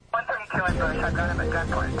killing brush. I've got him at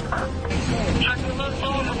gunpoint. Check the left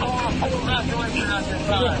phone and pull that direction at this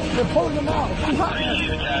time. They're pulling them out.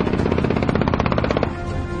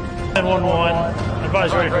 911.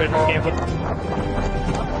 Advise ready for camp.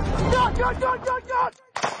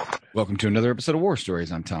 Welcome to another episode of War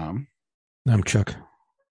Stories. I'm Tom. I'm Chuck.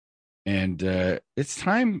 And it's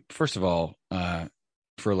time, first of all,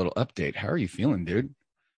 for a little update. How are you feeling, dude?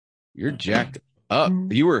 You're jacked up.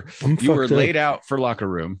 You were laid out for locker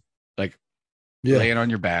room, like laying on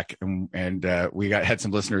your back, and we had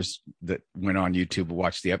some listeners that went on YouTube and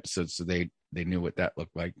watched the episodes, so they knew what that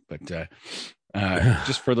looked like. But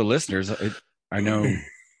just for the listeners, I know.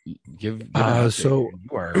 So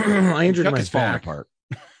I injured Chuck my is falling back. apart.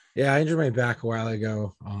 Yeah, I injured my back a while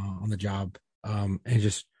ago on the job, and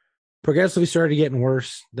just progressively started getting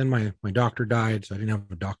worse. Then my doctor died, so I didn't have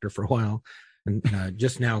a doctor for a while, and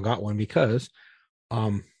just now got one because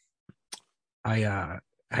I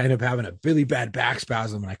ended up having a really bad back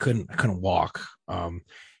spasm, and I couldn't walk. And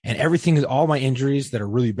all my injuries that are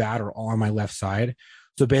really bad are all on my left side.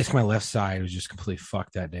 So basically, my left side was just completely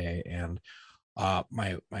fucked that day, and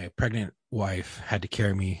my pregnant wife had to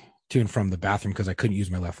carry me to and from the bathroom because I couldn't use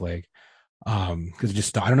my left leg. Because it just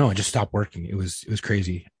stopped. I don't know. It just stopped working. It was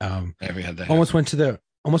crazy. Never had that. Almost went to the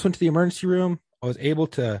emergency room. I was able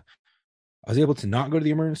to not go to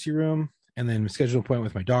the emergency room, and then schedule an appointment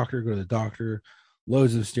with my doctor. Go to the doctor.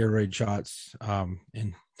 Loads of steroid shots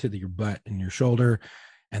into your butt and your shoulder,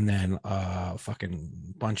 and then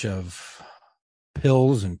fucking bunch of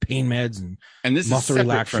pills and pain meds and this muscle is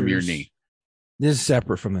separate relaxers from your knee. This is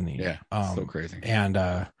separate from the knee. Yeah, so crazy. And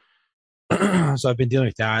so I've been dealing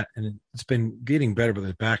with that, and it's been getting better, but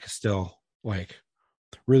the back is still like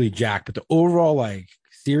really jacked. But the overall like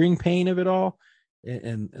searing pain of it all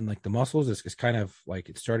and like the muscles is kind of like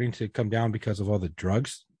it's starting to come down because of all the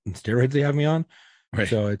drugs and steroids they have me on. Right.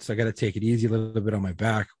 So I got to take it easy a little bit on my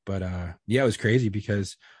back. But yeah, it was crazy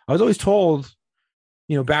because I was always told,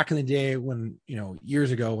 back in the day when,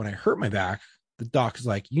 years ago when I hurt my back, the doc is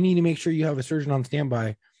like, you need to make sure you have a surgeon on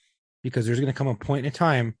standby because there's going to come a point in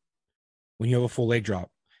time when you have a full leg drop.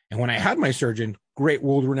 And when I had my surgeon, great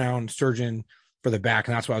world-renowned surgeon for the back,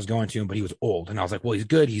 and that's what I was going to, but he was old. And I was like, well, he's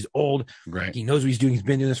good. He's old. Right. He knows what he's doing. He's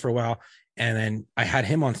been doing this for a while. And then I had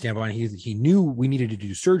him on standby, and he knew we needed to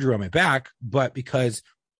do surgery on my back, but because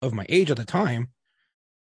of my age at the time,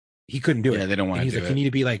 he couldn't do it. Yeah, they don't want to do it. He's like, you it. need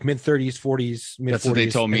to be like mid-30s, 40s, mid-40s. That's what they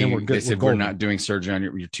told me. They said, we're golden. not doing surgery on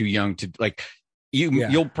you. You're too young to like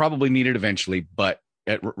you'll probably need it eventually, but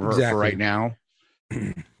for right now,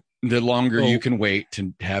 the longer you can wait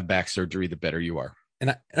to have back surgery, the better you are.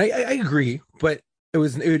 And I agree, but it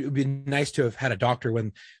would be nice to have had a doctor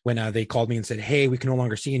when they called me and said, hey, we can no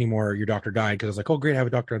longer see anymore. Your doctor died. Because I was like, oh, great. I have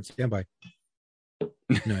a doctor on standby.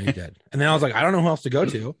 No, you're dead. And then I was like, I don't know who else to go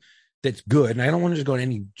to that's good. And I don't want to just go to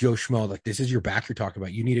any Joe Schmo. Like, this is your back you're talking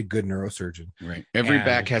about. You need a good neurosurgeon. Right. Every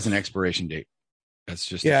back has an expiration date. That's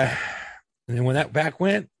just And then when that back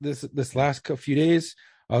went this last few days,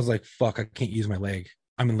 I was like, fuck, I can't use my leg.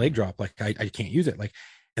 I'm in leg drop. Like I can't use it. Like,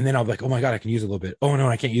 and then I'll be like, oh my God, I can use it a little bit. Oh no,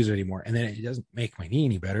 I can't use it anymore. And then it doesn't make my knee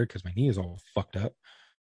any better because my knee is all fucked up.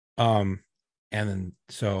 And then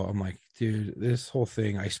so I'm like, dude, this whole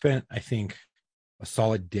thing, I spent, I think, a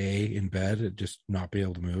solid day in bed, just not being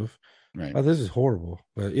able to move. Right. Oh, this is horrible.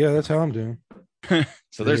 But yeah, that's how I'm doing.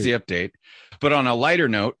 So there's the update. But on a lighter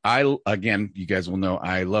note, again, you guys will know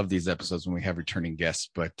I love these episodes when we have returning guests,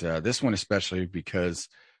 but this one especially because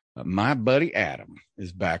my buddy Adam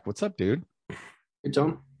is back. What's up, dude? Hey,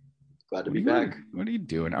 Tom. Glad to be back. What are you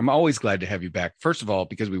doing? I'm always glad to have you back. First of all,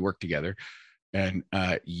 because we work together, and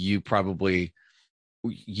you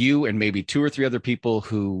and maybe two or three other people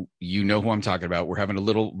who who I'm talking about. We're having a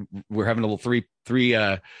little three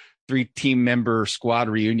team member squad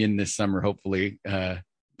reunion this summer, hopefully.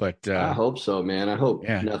 But I hope so, man. I hope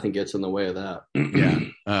nothing gets in the way of that.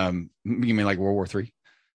 Yeah. You mean like World War III?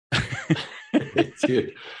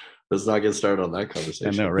 Dude, let's not get started on that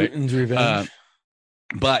conversation. I know, right? Putin's revenge.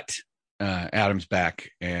 But Adam's back,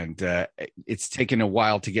 and it's taken a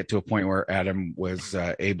while to get to a point where Adam was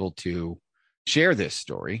able to share this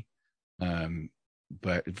story,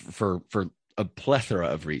 but for a plethora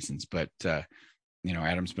of reasons. But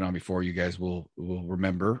Adam's been on before. You guys will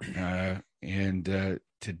remember. And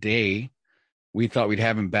today we thought we'd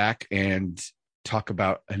have him back and talk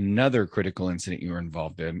about another critical incident you were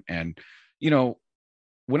involved in. And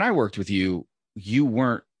when I worked with you, you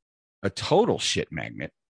weren't a total shit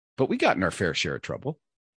magnet, but we got in our fair share of trouble.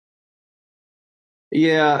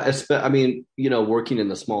 Yeah. I mean, working in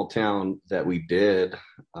the small town that we did,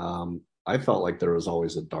 I felt like there was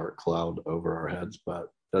always a dark cloud over our heads, but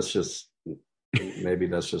that's just Maybe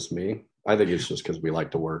that's just me. I think it's just because we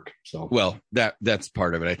like to work. So Well, that's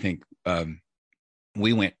part of it. I think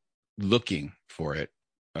we went looking for it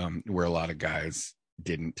where a lot of guys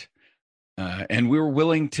didn't, and we were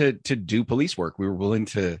willing to do police work. We were willing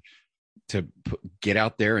to get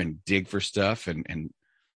out there and dig for stuff and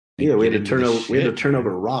yeah, we had to turn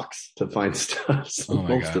over rocks to find stuff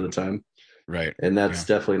most of the time. Right. And that's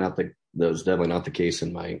definitely not the case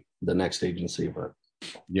in the next agency, but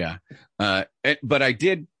yeah. But I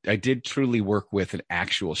did truly work with an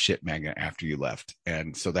actual shit magnet after you left.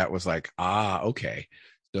 And so that was like, okay.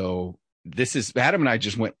 So this is Adam and I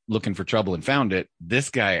just went looking for trouble and found it. This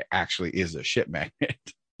guy actually is a shit magnet.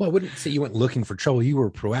 Well, I wouldn't say you went looking for trouble. You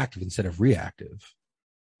were proactive instead of reactive.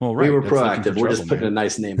 Well, right. We were proactive. We're just putting a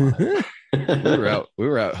nice name on it. we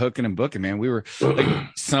were out hooking and booking, man. We were like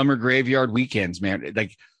summer graveyard weekends, man.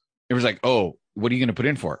 Like it was like, oh, what are you going to put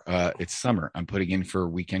in for? It's summer. I'm putting in for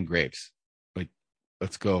weekend graves. Like,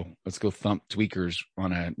 let's go thump tweakers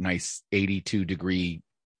on a nice 82-degree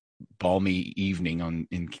balmy evening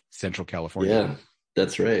in Central California. Yeah,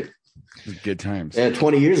 that's right. Good times. Yeah,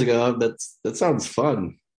 20 years ago, that sounds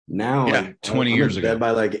fun. Now, yeah, 20 years ago,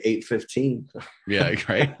 by like 8:15. Yeah,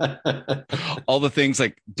 right. All the things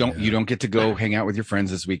like you don't get to go hang out with your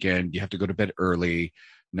friends this weekend. You have to go to bed early.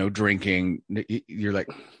 No drinking. You're like,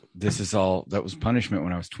 that was punishment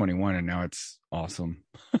when I was 21, and now it's awesome.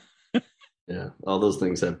 Yeah, all those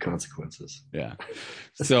things have consequences. Yeah.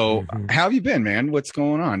 So, how have you been, man? What's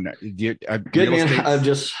going on? Good, man. I'm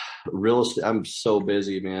just real estate. I'm so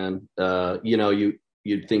busy, man.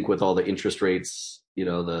 You'd think with all the interest rates,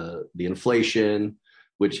 the inflation,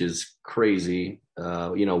 which is crazy.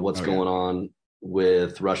 What's going on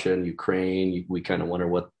with Russia and Ukraine. We kind of wonder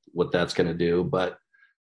what that's going to do, but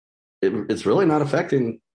it's really not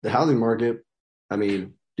affecting the housing market. I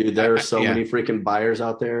mean, dude, there are so many freaking buyers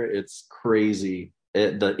out there. It's crazy.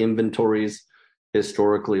 The inventory's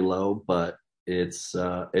historically low, but it's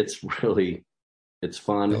fun. It's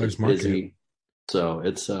busy. So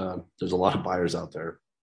it's there's a lot of buyers out there.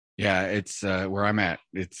 Yeah, it's where I'm at.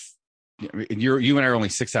 It's you and I are only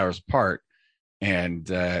 6 hours apart, and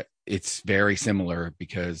it's very similar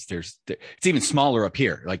because it's even smaller up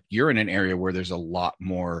here. Like you're in an area where there's a lot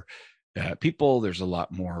more people, there's a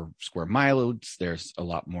lot more square mileage, there's a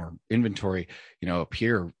lot more inventory. Up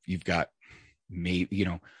here you've got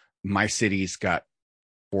my city's got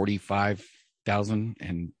 45,000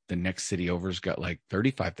 and the next city over's got like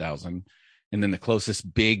 35,000, and then the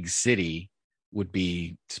closest big city would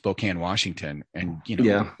be Spokane, Washington, and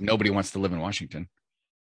nobody wants to live in Washington.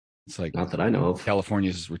 It's like, not that I know of,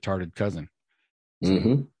 California's retarded cousin.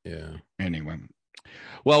 So, yeah. Anyway,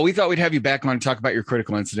 well, we thought we'd have you back on to talk about your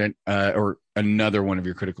critical incident, or another one of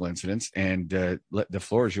your critical incidents, and the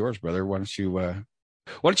floor is yours, brother. Why don't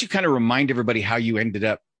you kind of remind everybody how you ended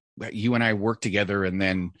up? You and I worked together, and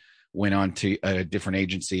then went on to a different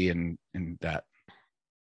agency, and that.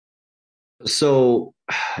 So,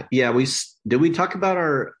 yeah, did we talk about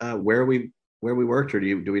our where we worked, or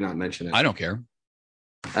do we not mention it? I don't care.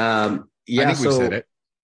 Yeah, I think we said it.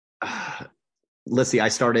 Let's see. I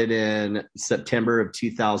started in September of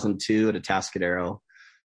 2002 at Atascadero,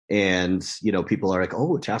 and people are like,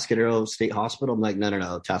 "Oh, Atascadero State Hospital." I'm like, "No,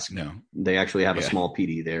 No. They actually have a small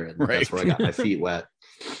PD there, and that's where I got my feet wet."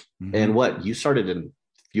 Mm-hmm. And what, you started in a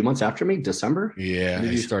few months after me, December? Yeah,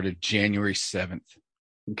 I started January 7th.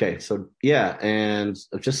 Okay, so yeah, and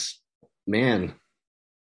just, man,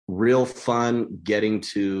 real fun getting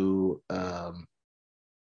to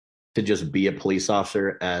just be a police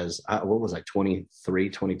officer as, what was I,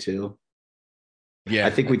 23, 22? Yeah,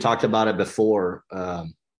 I think we talked about it before.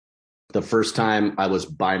 The first time I was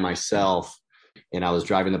by myself, and I was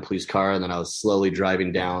driving the police car, and then I was slowly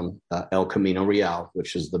driving down El Camino Real,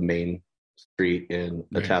 which is the main street in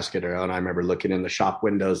Atascadero. And I remember looking in the shop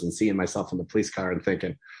windows and seeing myself in the police car and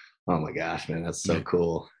thinking, oh my gosh, man, that's so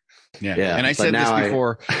cool. Yeah. And I said this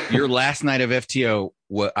before, your last night of FTO,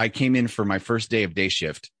 I came in for my first day of day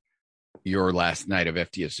shift, your last night of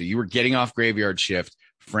FTO. So you were getting off graveyard shift.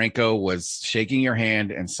 Franco was shaking your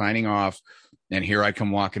hand and signing off. And here I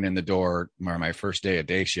come walking in the door, my first day of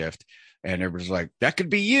day shift. And everybody's like, that could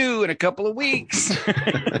be you in a couple of weeks.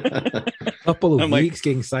 Couple of weeks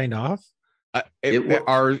getting signed off? It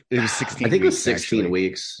was 16 I think weeks, it was 16 actually.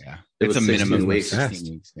 weeks. Yeah. It's a minimum weeks.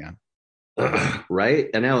 16 weeks. Yeah. Right?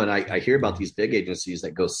 I know. And I hear about these big agencies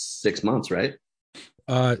that go 6 months, right?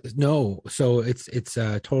 No. So it's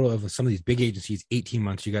a total of some of these big agencies, 18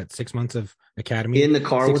 months. You got 6 months of academy. In the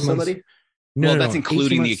car with somebody? No, that's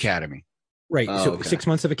including the academy. Right. So 6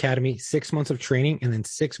 months of academy, 6 months of training, and then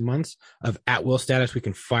 6 months of at will status. We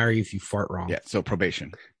can fire you if you fart wrong. Yeah. So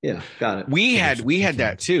probation. Yeah. Got it. We had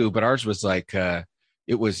that too, but ours was like,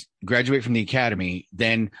 it was graduate from the academy,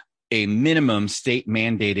 then a minimum state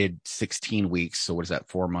mandated 16 weeks. So what is that?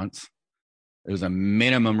 4 months. It was a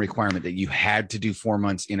minimum requirement that you had to do 4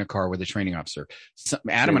 months in a car with a training officer. So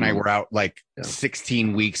Adam and I were out like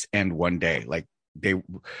 16 weeks and 1 day. Like they,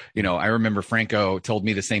 I remember Franco told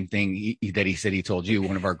me the same thing that he said he told you,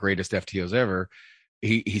 one of our greatest FTOs ever.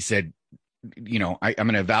 He said, I'm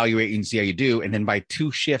going to evaluate you and see how you do. And then by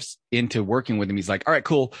 2 shifts into working with him, he's like, all right,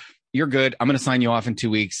 cool. You're good. I'm going to sign you off in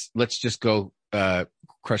 2 weeks. Let's just go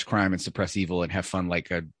crush crime and suppress evil and have fun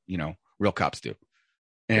like real cops do.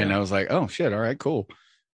 And I was like, oh shit. All right, cool.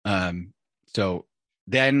 So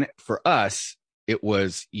then for us, it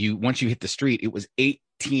was once you hit the street, it was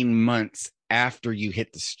 18 months after you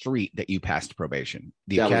hit the street that you passed probation.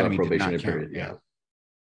 The academy did not count. Period.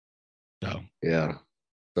 Yeah.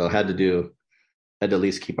 So had to at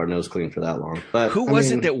least keep our nose clean for that long. But who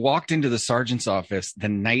was it that walked into the sergeant's office the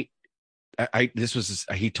night?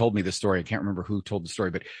 He told me the story. I can't remember who told the story,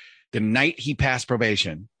 but the night he passed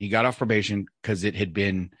probation, he got off probation because it had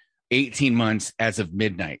been 18 months as of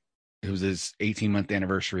midnight. It was his 18-month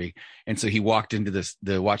anniversary. And so he walked into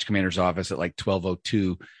the watch commander's office at like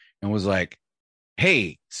 12:02 and was like,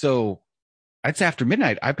 hey, so it's after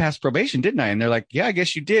midnight. I passed probation, didn't I? And they're like, yeah, I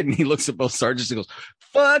guess you did. And he looks at both sergeants and goes,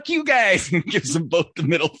 fuck you guys, and gives them both the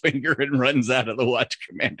middle finger and runs out of the watch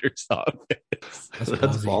commander's office.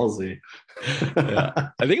 That's ballsy.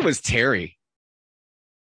 Yeah. I think it was Terry.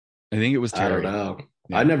 I don't know.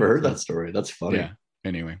 Yeah. I never heard that story. That's funny. Yeah.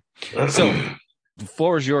 Anyway, so the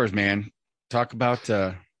floor is yours, man. Talk about.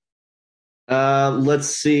 Let's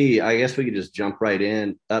see. I guess we could just jump right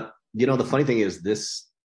in. The funny thing is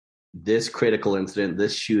this critical incident,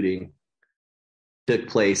 this shooting, took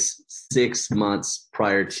place 6 months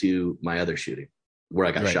prior to my other shooting, where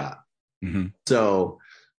I got shot. Mm-hmm. So,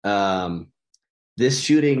 this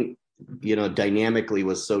shooting, dynamically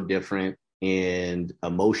was so different. And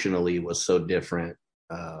emotionally was so different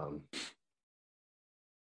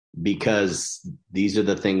because these are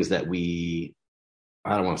the things that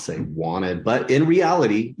I don't want to say wanted, but in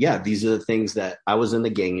reality, these are the things that I was in the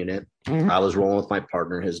gang unit. Mm-hmm. I was rolling with my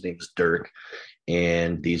partner. His name is Dirk.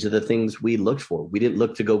 And these are the things we looked for. We didn't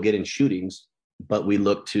look to go get in shootings, but we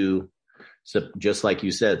looked to, just like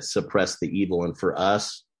you said, suppress the evil. And for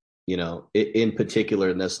us, in particular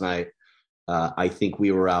in this night, I think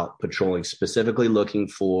we were out patrolling, specifically looking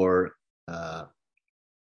for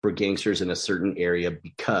gangsters in a certain area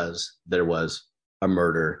because there was a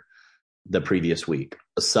murder the previous week.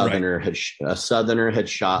 A southerner had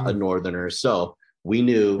shot a northerner, so we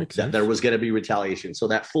knew that there was going to be retaliation. So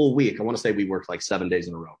that full week, I want to say we worked like 7 days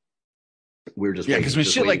in a row. We were just because when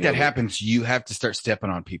shit like that happens, you have to start stepping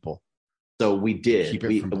on people. So we did.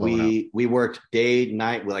 We worked day,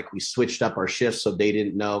 night. We switched up our shifts so they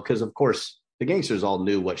didn't know, because of course the gangsters all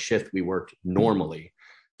knew what shift we worked normally.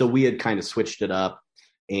 So we had kind of switched it up,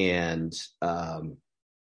 and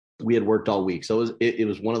we had worked all week. So it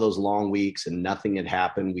was one of those long weeks and nothing had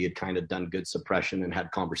happened. We had kind of done good suppression and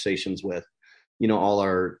had conversations with, all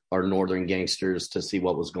our northern gangsters to see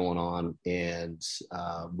what was going on. And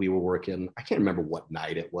we were working, I can't remember what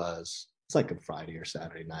night it was. It's like a Friday or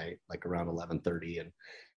Saturday night, like around 11:30. And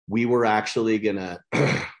we were actually going to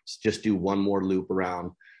just do one more loop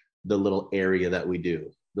around the little area that we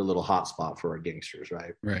do, the little hotspot for our gangsters.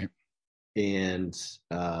 Right. And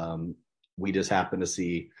we just happened to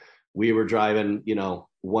see, we were driving,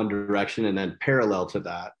 one direction, and then parallel to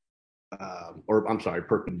that,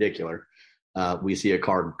 perpendicular, we see a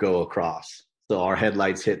car go across. So our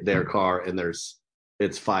headlights hit their car, and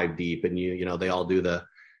it's 5 deep, and they all do the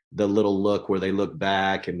little look where they look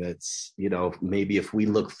back, and it's, maybe if we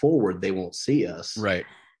look forward, they won't see us. Right.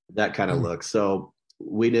 That kind of look. So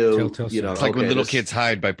we knew, it's like when little kids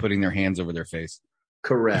hide by putting their hands over their face.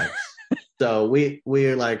 Correct. So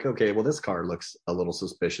we're like, okay, well, this car looks a little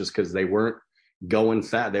suspicious, because they weren't going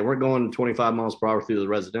fast. They weren't going 25 miles per hour through the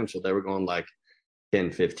residential. They were going like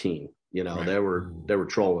 10, 15. Right. They were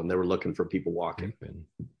trolling. They were looking for people walking.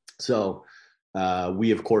 So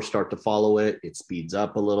we, of course, start to follow it. It speeds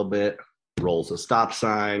up a little bit, rolls a stop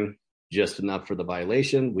sign, just enough for the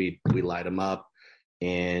violation. We light them up,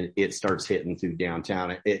 and it starts hitting through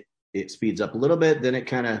downtown. It speeds up a little bit, then it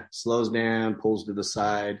kind of slows down, pulls to the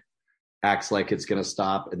side, acts like it's going to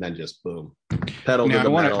stop, and then just boom, pedal to the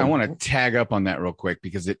metal. I want to tag up on that real quick,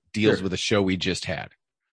 because it deals with a show we just had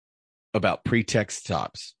about pretext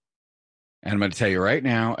stops. And I'm going to tell you right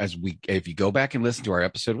now, if you go back and listen to our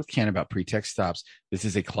episode with Ken about pretext stops, this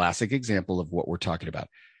is a classic example of what we're talking about.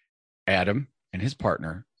 Adam and his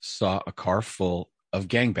partner saw a car full of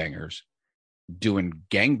gangbangers doing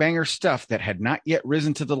gangbanger stuff that had not yet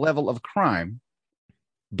risen to the level of crime.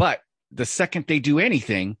 But the second they do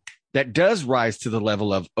anything that does rise to the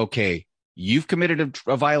level of, okay, you've committed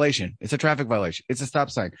a violation. It's a traffic violation. It's a stop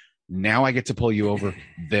sign. Now I get to pull you over.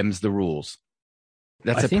 Them's the rules.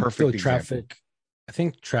 That's a perfect example. I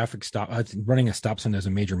think traffic stop running a stop sign is a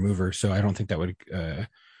major mover, so I don't think that would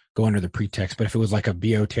go under the pretext. But if it was like a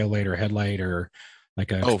BO tail light or headlight or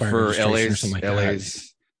like a for LA's or something like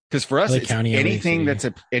LA's, because for us, it's County, anything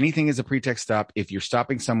anything is a pretext stop if you're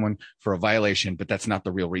stopping someone for a violation, but that's not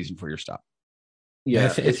the real reason for your stop. Yeah,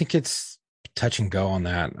 I think it's touch and go on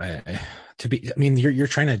that. You're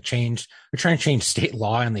trying to change state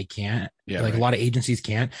law and they can't. Yeah, like a lot of agencies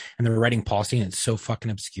can't, and they're writing policy and it's so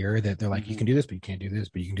fucking obscure that they're like, you can do this, but you can't do this,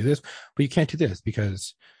 but you can do this, but you can't do this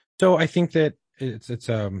because. So I think that it's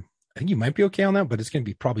I think you might be okay on that, but it's going to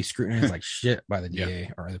be probably scrutinized like shit by the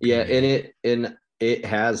DA or the PA. and it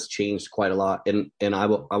has changed quite a lot, and I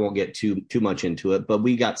won't get too much into it, but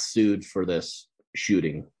we got sued for this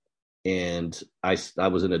shooting. And I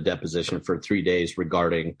was in a deposition for 3 days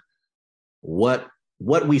regarding what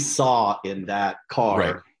we saw in that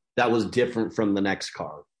car that was different from the next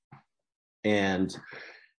car. And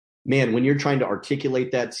man, when you're trying to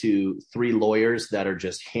articulate that to 3 lawyers that are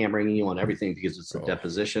just hammering you on everything because it's a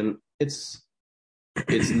deposition, it's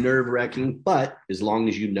nerve-wracking. But as long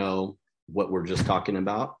as you know what we're just talking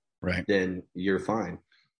about, then you're fine.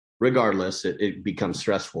 Regardless, it becomes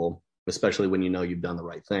stressful, especially when you know you've done the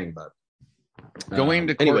right thing. But going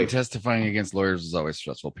to court and testifying against lawyers is always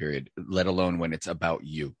stressful, period, let alone when it's about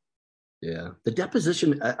you. Yeah. The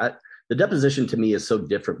deposition to me is so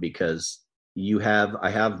different because I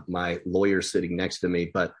have my lawyer sitting next to me,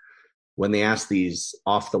 but when they ask these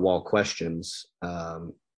off the wall questions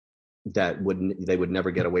that they would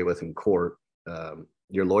never get away with in court,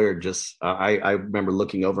 your lawyer just, I remember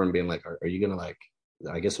looking over and being like, are you going to like,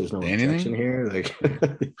 I guess there's no objection here. Like,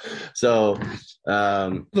 so,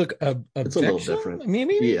 look, it's a little different.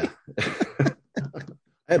 Maybe. Yeah.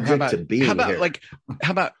 I object to being here.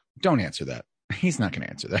 How about don't answer that? He's not going to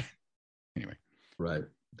answer that. Anyway. Right.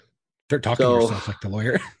 Start talking to yourself like the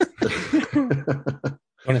lawyer.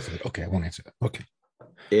 Don't answer that. Okay, I won't answer that. Okay.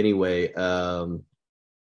 Anyway,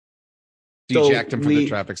 you jacked him for the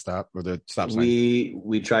traffic stop or the stop sign?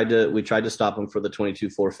 We tried to stop him for the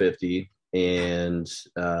 22-450, and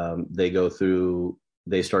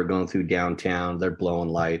they start going through downtown. They're blowing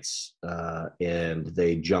lights, and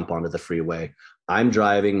they jump onto the freeway. I'm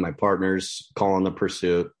driving, my partner's calling the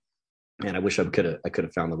pursuit, and I wish I could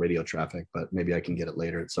have found the radio traffic, but maybe I can get it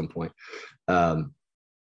later at some point.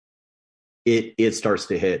 It starts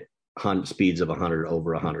to hit speeds of 100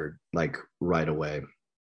 over 100 like right away.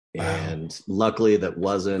 Wow. And luckily that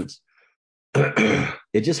wasn't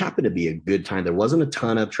it just happened to be a good time. There wasn't a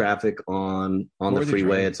ton of traffic on the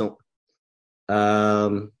freeway. It's a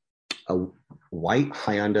white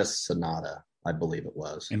Hyundai Sonata, I believe it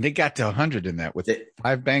was. And they got to 100 in that with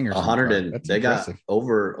 5 bangers. 100 and they impressive. Got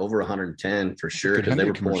over 110 for sure because they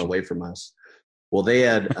were pulling away from us. Well, they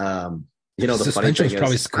had the funny thing is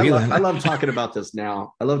probably squealing. I love talking about this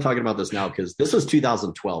now. Because this was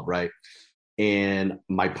 2012, right? And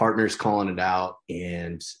my partner's calling it out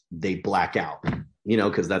and they black out,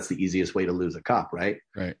 because that's the easiest way to lose a cop, right?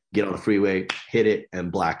 Right. Get on the freeway, hit it,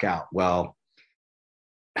 and black out. Well,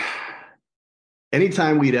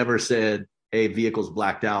 anytime we'd ever said, hey, vehicle's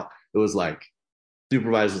blacked out, it was like,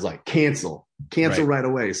 supervisor's like, cancel right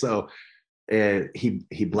away. So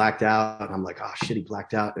he blacked out, and I'm like, oh shit, he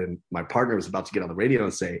blacked out. And my partner was about to get on the radio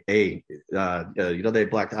and say, hey, they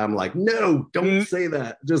blacked out. I'm like, no, don't say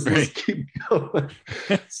that. Just let's keep going.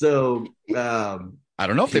 So I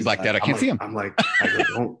don't know if they blacked out. I can't see them. I'm like,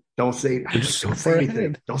 don't say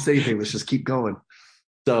anything. Don't say anything. Let's just keep going.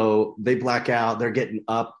 So they black out. They're getting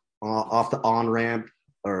up off the on ramp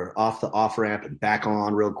or off the off ramp and back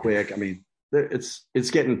on real quick. I mean, it's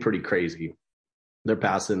getting pretty crazy. They're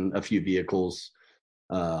passing a few vehicles,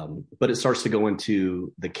 but it starts to go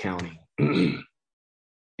into the county.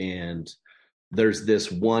 And there's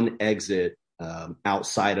this one exit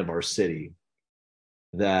outside of our city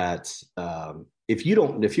that if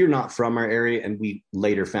you're not from our area, and we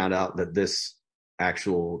later found out that these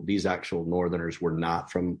actual Northerners were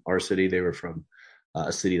not from our city. They were from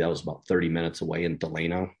a city that was about 30 minutes away in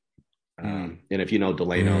Delano. And if you know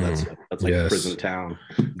Delano, that's like a prison town.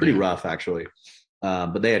 Pretty rough, actually.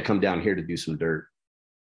 But they had come down here to do some dirt.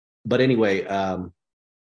 But anyway,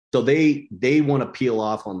 so they want to peel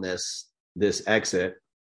off on this this exit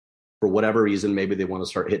for whatever reason. Maybe they want to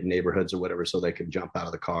start hitting neighborhoods or whatever, so they can jump out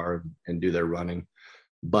of the car and do their running.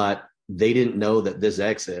 But they didn't know that this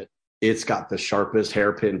exit, it's got the sharpest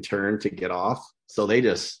hairpin turn to get off. So they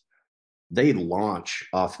launch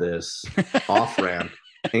off this off ramp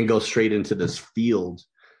and go straight into this field.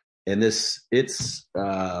 And it's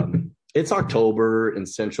October in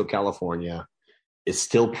Central California. It's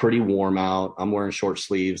still pretty warm out. I'm wearing short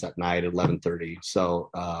sleeves at night at 11:30. So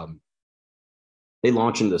they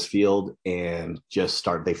launch in this field and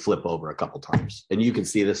they flip over a couple times. And you can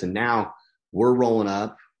see this. And now we're rolling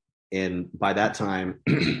up. And by that time,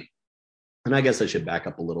 and I guess I should back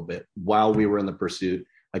up a little bit. While we were in the pursuit,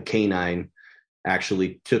 a canine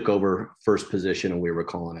actually took over first position and we were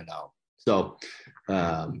calling it out. So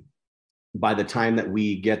by the time that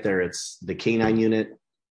we get there, it's the canine unit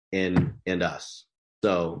and us.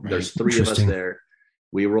 So there's three of us there.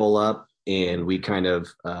 We roll up and we kind of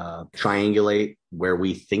triangulate where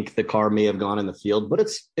we think the car may have gone in the field, but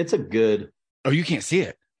it's a good. Oh, you can't see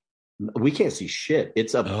it. We can't see shit.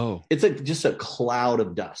 It's just a cloud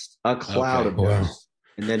of dust, of dust.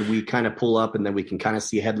 And then we kind of pull up and then we can kind of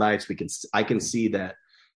see headlights. I can see that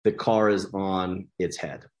the car is on its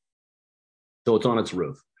head. So it's on its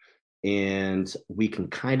roof. And we can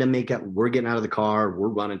kind of make out, we're getting out of the car, we're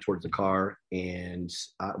running towards the car, and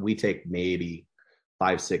we take maybe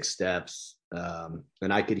 5-6 steps. And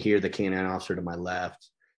I could hear the canine officer to my left.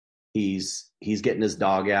 He's getting his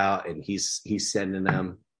dog out and he's sending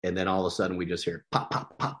them. And then all of a sudden we just hear pop,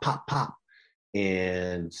 pop, pop, pop, pop.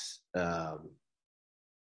 And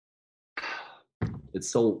it's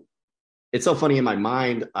so funny in my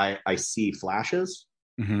mind. I see flashes.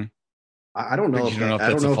 Mm-hmm. I don't know if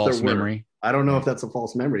that's a false memory. I don't know if that's a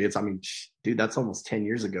false memory. Dude, that's almost 10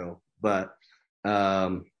 years ago. But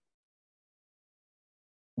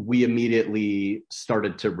we immediately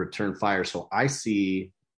started to return fire. So I start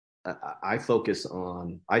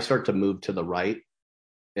to move to the right.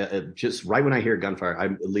 Just right when I hear gunfire, I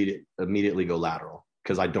immediately go lateral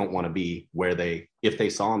because I don't want to be if they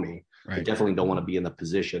saw me, right. I definitely don't want to be in the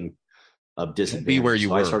position of disadvantage. Be where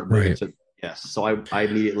you were. I start moving yes. So I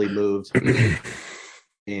immediately moved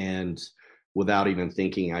and without even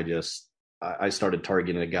thinking, I started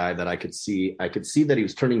targeting a guy that I could see that he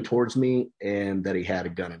was turning towards me and that he had a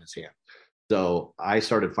gun in his hand. So I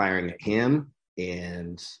started firing at him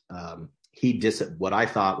and, what I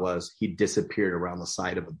thought was he disappeared around the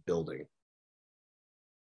side of a building.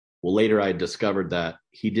 Well, later I discovered that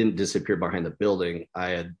he didn't disappear behind the building.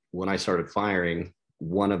 When I started firing,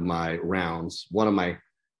 one of my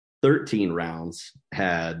 13 rounds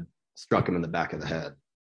had struck him in the back of the head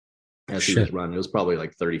as he was running. It was probably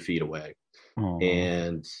like 30 feet away. Oh.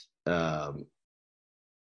 And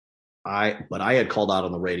I had called out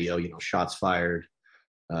on the radio, shots fired.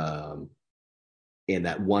 And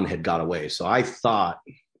that one had got away. So I thought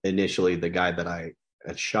initially the guy that I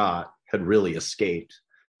had shot had really escaped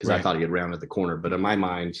because I thought he had rounded the corner. But in my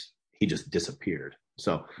mind, he just disappeared.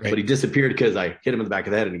 So, but he disappeared because I hit him in the back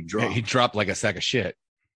of the head and he dropped. Yeah, he dropped like a sack of shit.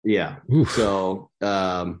 Yeah. Oof. So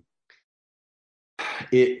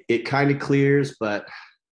it kind of clears, but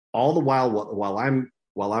all the while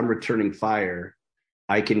I'm returning fire,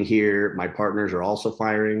 I can hear my partners are also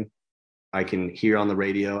firing. I can hear on the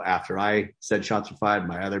radio after I said shots were fired,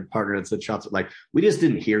 my other partner had said shots. Like we just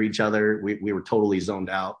didn't hear each other. We were totally zoned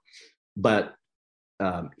out. But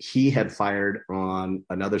he had fired on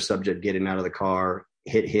another subject getting out of the car,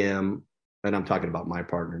 hit him, and I'm talking about my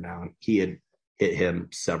partner now. He had hit him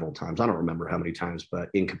several times. I don't remember how many times, but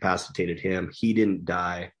incapacitated him. He didn't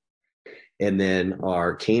die. And then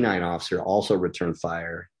our canine officer also returned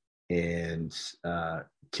fire and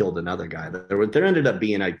killed another guy. There ended up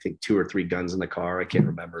being, I think, 2 or 3 guns in the car. I can't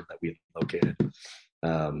remember that we had located.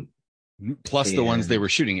 Plus the ones they were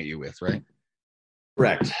shooting at you with, right?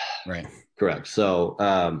 Correct. Right. Correct. So,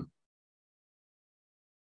 well,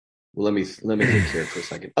 let me think here for a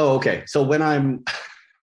second. Oh, okay. So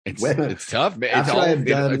it's tough,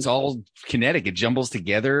 man. It's all kinetic. It jumbles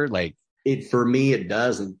together. Like for me, it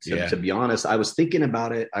does. And to be honest, I was thinking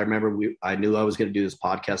about it. I remember I knew I was going to do this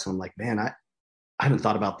podcast and I'm like, man, I haven't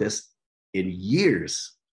thought about this in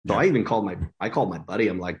years. So I even called my buddy.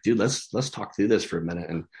 I'm like, dude, let's talk through this for a minute.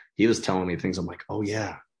 And he was telling me things. I'm like, oh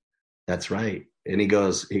yeah, that's right. And he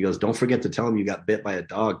goes, don't forget to tell him you got bit by a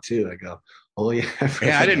dog too. I go, oh yeah.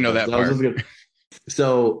 I didn't know that part.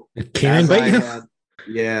 So canine bite you?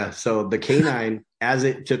 Yeah. So the canine, as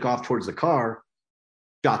it took off towards the car,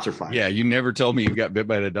 shots are fired. Yeah. You never told me you got bit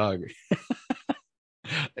by the dog.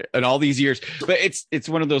 In all these years. But it's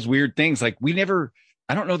one of those weird things. Like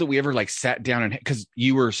I don't know that we ever like sat down and because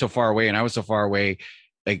you were so far away and I was so far away.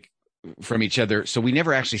 Like from each other. So we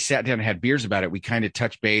never actually sat down and had beers about it. We kind of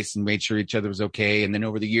touched base and made sure each other was okay. And then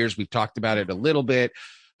over the years, we've talked about it a little bit,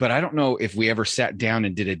 but I don't know if we ever sat down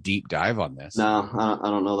and did a deep dive on this. No, I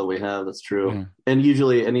don't know that we have. That's true. Yeah. And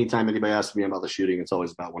usually anytime anybody asks me about the shooting, it's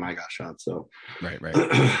always about when I got shot. So, right. But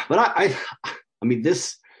I mean,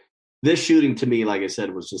 this shooting to me, like I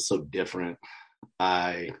said, was just so different.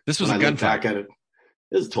 This was a gunfight. It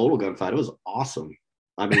was a total gunfight. It was awesome.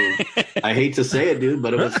 I mean, I hate to say it, dude,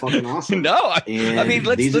 but it was fucking awesome. No, I mean,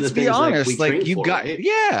 let's be honest. Like you got, right?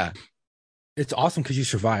 Yeah. It's awesome because you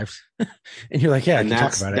survived, and you're like, yeah, I can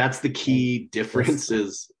talk about it. That's the key difference.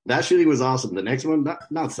 Is that shooting was awesome. The next one,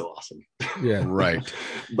 not so awesome. Yeah, right.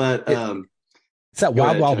 But it's that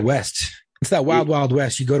Wild West. It's that Wild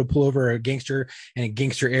West. You go to pull over a gangster in a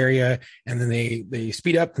gangster area, and then they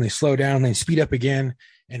speed up and they slow down, and they speed up again.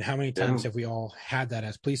 And how many times have we all had that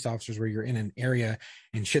as police officers where you're in an area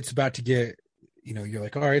and shit's about to get, you're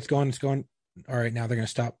like, all right, it's going. All right, now they're going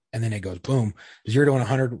to stop. And then it goes boom, 0 to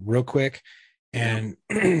 100 real quick. And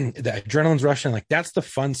the adrenaline's rushing. Like that's the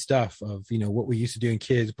fun stuff of, what we used to do in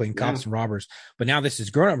kids playing cops and robbers. But now this is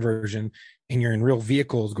grown up version and you're in real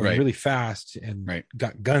vehicles going really fast and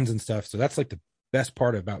got guns and stuff. So that's like the best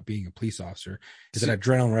part about being a police officer is that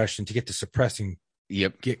adrenaline rush and to get to suppressing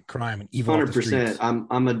get crime and evil. 100%.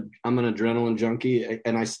 I'm an adrenaline junkie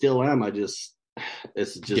and I still am.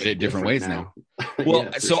 It's just get it different ways now. Well,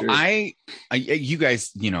 yeah, so sure. You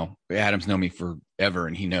guys, Adam's known me forever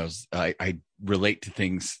and he knows I relate to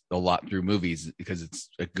things a lot through movies because it's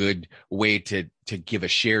a good way to give a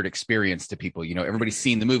shared experience to people. Everybody's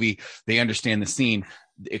seen the movie, they understand the scene,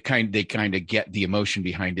 they kind of get the emotion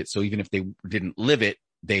behind it. So even if they didn't live it,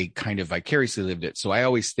 they kind of vicariously lived it. So I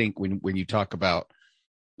always think when you talk about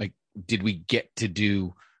like, did we get to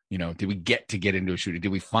get into a shooting?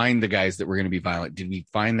 Did we find the guys that were going to be violent? Did we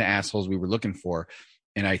find the assholes we were looking for?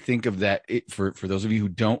 And I think of that for those of you who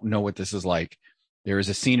don't know what this is like, there is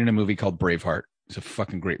a scene in a movie called Braveheart. It's a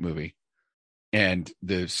fucking great movie. And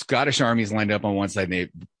the Scottish army is lined up on one side and the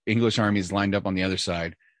English army is lined up on the other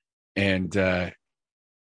side. And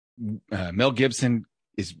Mel Gibson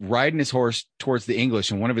is riding his horse towards the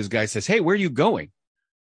English. And one of his guys says, "Hey, where are you going?"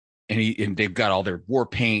 And they've got all their war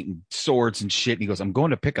paint and swords and shit. And he goes, "I'm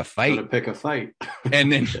going to pick a fight."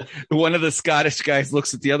 And then one of the Scottish guys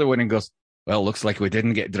looks at the other one and goes, "Well, looks like we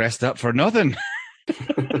didn't get dressed up for nothing."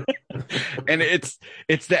 And it's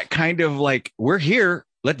that kind of like, we're here,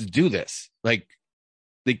 let's do this. Like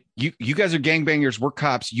you guys are gangbangers, we're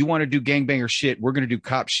cops. You want to do gangbanger shit, we're going to do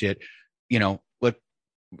cop shit.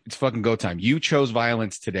 It's fucking go time. You chose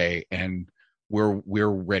violence today, and we're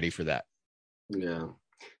ready for that. Yeah.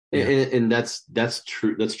 And that's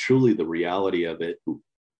true. That's truly the reality of it.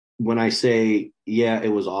 When I say, yeah, it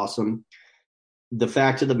was awesome, the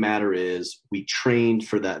fact of the matter is we trained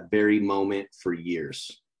for that very moment for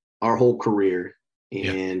years, our whole career.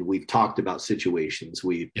 And we've talked about situations.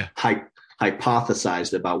 We've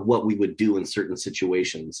hypothesized about what we would do in certain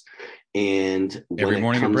situations. And every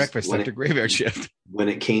morning at breakfast after graveyard shift, when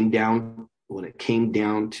it came down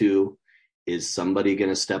to, is somebody going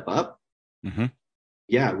to step up? Mm-hmm.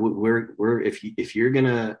 Yeah, we're if you're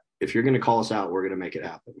gonna call us out, we're gonna make it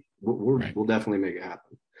happen. We'll definitely make it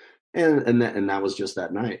happen. And that was just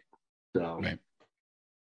that night. So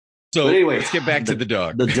but anyway, let's get back to the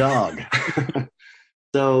dog. The dog.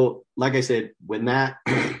 So, like I said,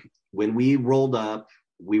 when we rolled up,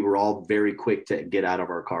 we were all very quick to get out of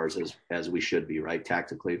our cars as we should be, right?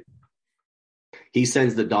 Tactically. He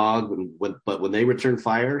sends the dog, but when they return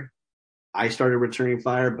fire, I started returning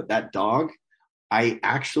fire. But that dog, I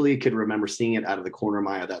actually could remember seeing it out of the corner of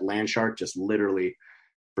my eye. That land shark just literally,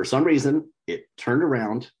 for some reason, it turned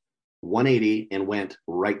around 180 and went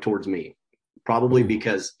right towards me. Probably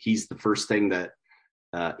because he's the first thing that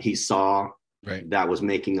he saw that was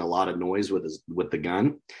making a lot of noise with the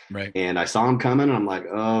gun. Right. And I saw him coming, and I'm like,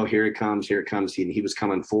 oh, here it comes. He was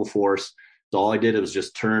coming full force. So all I did was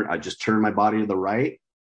I just turned my body to the right,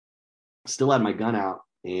 still had my gun out,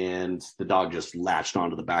 and the dog just latched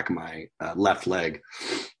onto the back of my left leg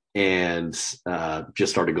and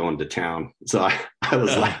just started going to town. So I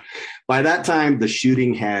was like, by that time, the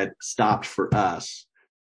shooting had stopped for us.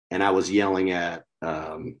 And I was yelling at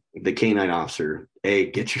the canine officer,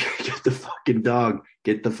 "Hey, get the fucking dog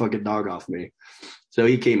off me." So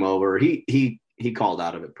he came over. He called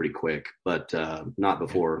out of it pretty quick, but not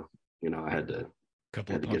before, I had to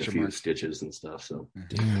get a few stitches and stuff. So,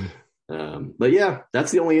 but yeah,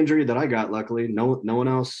 that's the only injury that I got. Luckily, no one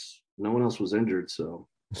else was injured. So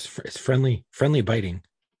it's friendly biting.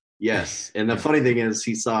 Yes, and the funny thing is,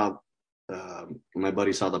 he saw my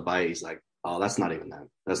buddy saw the bite. He's like, "Oh, that's not even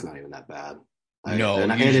that bad."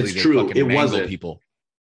 And it's true. It wasn't people.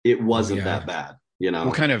 It wasn't that bad. You know,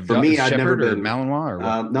 what kind of for me, I'd Shepherd never or been Malinois or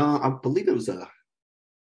what? no, I believe it was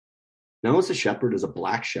it's a Shepherd. It's a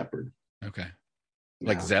black Shepherd. Okay,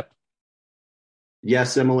 like Zepp. Yeah,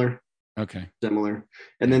 similar. Okay, similar.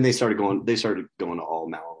 And then they started going to all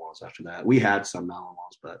Malinois after that. We had some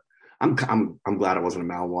Malinois, but I'm glad it wasn't a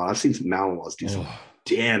Malinois. I've seen some Malinois do some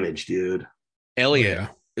damage, dude. Elliot,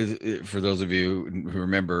 for those of you who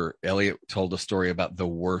remember, Elliot told a story about the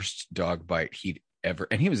worst dog bite he'd ever,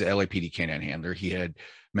 and he was an LAPD canine handler. He had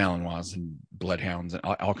Malinois and bloodhounds and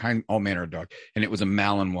all manner of dog, and it was a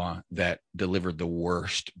Malinois that delivered the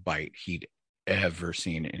worst bite he'd ever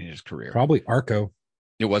seen in his career. Probably Arco.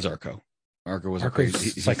 It was Arco. Arco was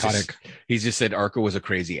psychotic. He just said Arco was a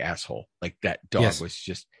crazy asshole. Like that dog was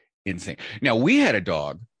just insane. Now we had a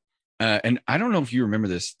dog, and I don't know if you remember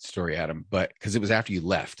this story, Adam, but because it was after you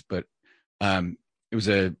left, but it was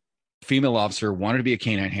a female officer, wanted to be a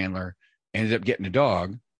canine handler, ended up getting a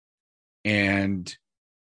dog, and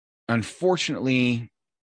unfortunately,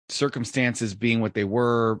 circumstances being what they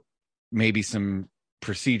were, maybe some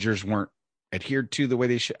procedures weren't adhered to the way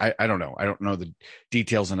they should. I don't know. I don't know the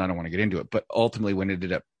details and I don't want to get into it. But ultimately, what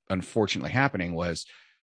ended up unfortunately happening was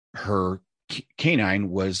her canine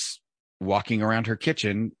was walking around her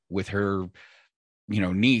kitchen with her,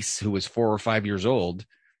 niece who was 4 or 5 years old.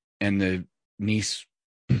 And the niece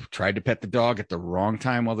tried to pet the dog at the wrong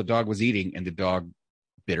time while the dog was eating. And the dog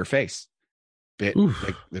bit her face. Like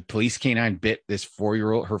the police canine bit this her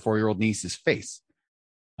 4-year-old niece's face.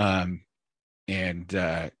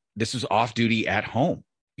 This was off duty at home,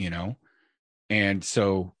 and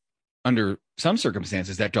so under some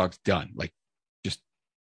circumstances that dog's done. Like,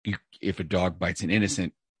 if a dog bites an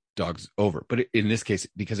innocent, dog's over. But in this case,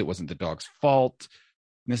 because it wasn't the dog's fault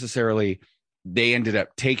necessarily, they ended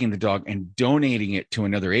up taking the dog and donating it to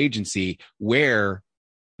another agency where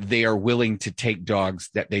they are willing to take dogs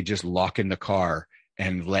that they just lock in the car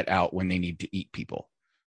and let out when they need to eat people.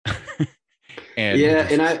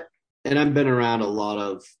 And I've been around a lot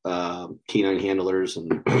of canine handlers,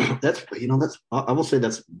 and I will say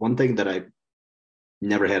that's one thing that I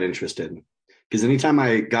never had interest in, because anytime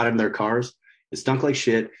I got in their cars, it stunk like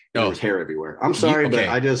shit. There was hair everywhere. I'm sorry, but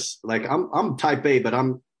I just I'm type A, but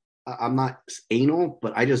I'm not anal,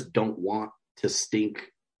 but I just don't want to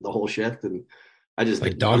stink the whole shift. And I just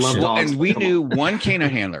like dogs. And we knew one canine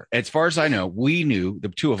handler, as far as I know,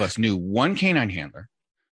 the two of us knew one canine handler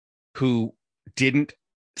who didn't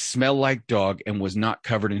smell like dog and was not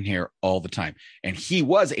covered in hair all the time. And he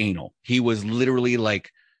was anal. He was literally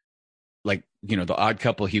like the Odd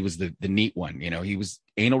Couple. He was the neat one. He was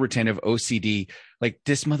anal retentive, OCD. Like,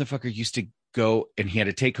 this motherfucker used to go, and he had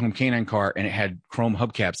a take home canine car, and it had chrome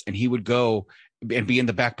hubcaps, and he would go and be in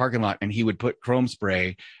the back parking lot, and he would put chrome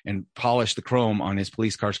spray and polish the chrome on his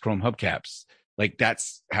police car's chrome hubcaps. Like,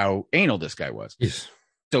 that's how anal this guy was. Yes.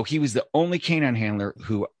 So he was the only canine handler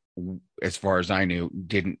who, as far as I knew,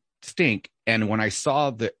 didn't stink. And when I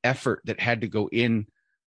saw the effort that had to go in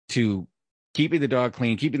to keeping the dog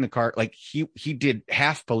clean, keeping the car, like he did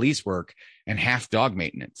half police work and half dog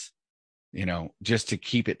maintenance, just to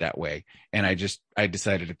keep it that way. And I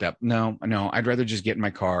decided no, I'd rather just get in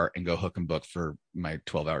my car and go hook and book for my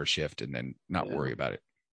 12-hour shift and then not worry about it.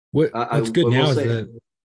 What's good now is that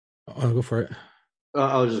I'll go for it.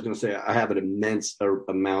 I was just going to say, I have an immense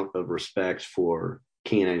amount of respect for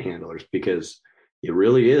canine handlers, because it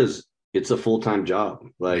really is, it's a full-time job.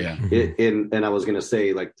 Like, and I was going to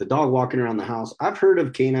say, like, the dog walking around the house, I've heard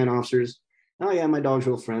of canine officers, oh yeah, my dog's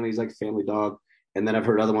real friendly, he's like a family dog. And then I've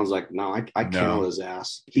heard other ones like, no, I kennel his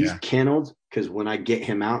ass. He's kenneled because when I get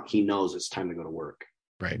him out, he knows it's time to go to work.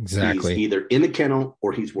 Right. Exactly. He's either in the kennel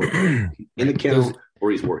or he's working. In the kennel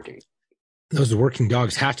or he's working. Those working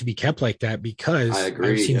dogs have to be kept like that, because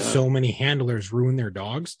I've seen so many handlers ruin their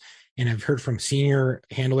dogs. And I've heard from senior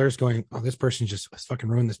handlers going, oh, this person just fucking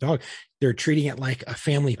ruined this dog. They're treating it like a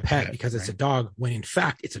family pet because it's a dog, when in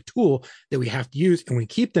fact it's a tool that we have to use. And we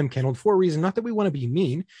keep them kenneled for a reason. Not that we want to be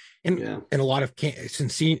mean. And a lot of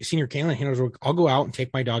senior canine handlers, I'll go out and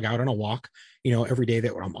take my dog out on a walk, every day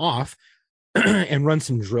that I'm off and run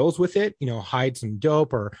some drills with it, hide some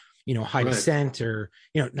dope, or, hide a scent, or,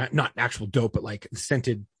 not actual dope, but like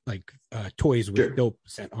scented, like toys with dope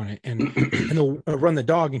scent on it, and they'll run the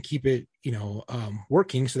dog and keep it,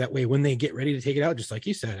 working. So that way, when they get ready to take it out, just like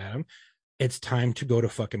you said, Adam, it's time to go to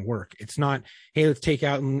fucking work. It's not, hey, let's take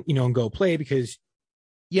out and, and go play, because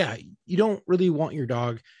you don't really want your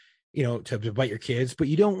dog, to bite your kids, but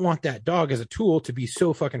you don't want that dog as a tool to be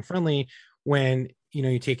so fucking friendly when, you know,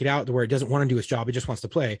 you take it out to where it doesn't want to do its job. It just wants to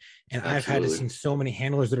play. And Absolutely. I've had to see so many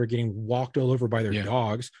handlers that are getting walked all over by their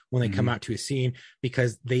dogs when they come out to a scene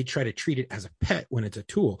because they try to treat it as a pet when it's a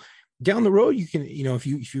tool. Down the road, you can, you know, if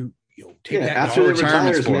you take that after dog, it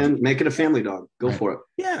retires, man, make it a family dog. Go for it.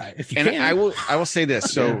 Yeah, if you and can. I will say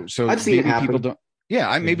this. So I've seen it happen. People don't.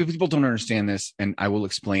 Yeah, maybe people don't understand this, and I will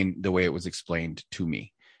explain the way it was explained to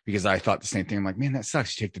me because I thought the same thing. I'm like, man, that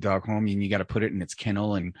sucks. You take the dog home and you got to put it in its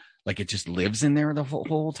kennel and like it just lives in there the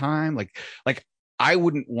whole time. Like I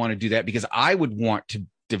wouldn't want to do that because I would want to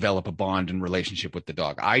develop a bond and relationship with the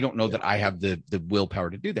dog. I don't know that I have the willpower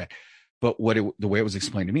to do that. But the way it was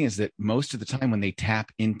explained to me is that most of the time when they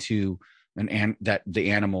tap into that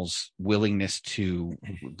the animal's willingness to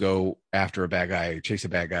go after a bad guy, chase a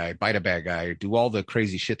bad guy, bite a bad guy, do all the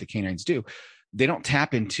crazy shit that canines do, they don't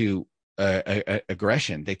tap into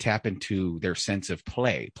aggression. They tap into their sense of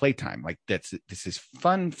playtime. Like this is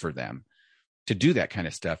fun for them to do that kind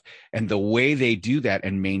of stuff. And the way they do that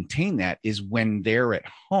and maintain that is when they're at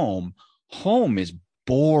home. Home is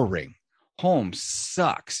boring. Home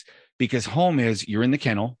sucks because home is you're in the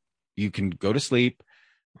kennel. You can go to sleep.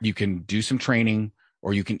 You can do some training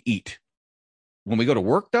or you can eat. When we go to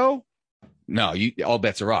work though, no, all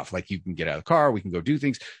bets are off. Like you can get out of the car, we can go do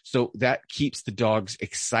things. So that keeps the dogs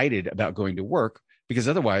excited about going to work because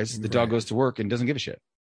otherwise the dog goes to work and doesn't give a shit.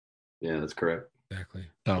 Yeah, that's correct. Exactly.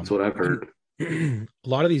 That's what I've heard. A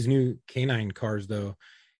lot of these new canine cars though,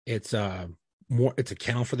 it's a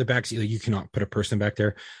kennel for the back seat. Like you cannot put a person back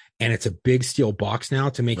there. And it's a big steel box now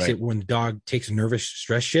to make it when the dog takes nervous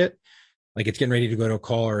stress shit, like it's getting ready to go to a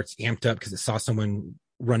call or it's amped up because it saw someone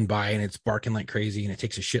run by and it's barking like crazy and it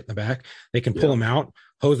takes a shit in the back. They can pull them out,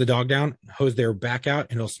 hose the dog down, hose their back out,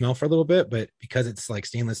 and it'll smell for a little bit. But because it's like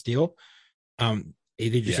stainless steel, they're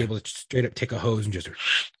just able to straight up take a hose and just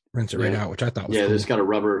rinse it right out, which I thought was cool. They just got a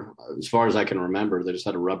rubber, as far as I can remember, they just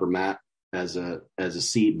had a rubber mat as a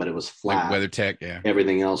seat, but it was flat. Like WeatherTech,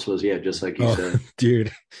 Everything else was, just like you said.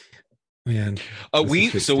 Dude. Man.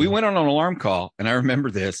 We went on an alarm call, and I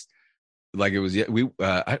remember this. Like it was,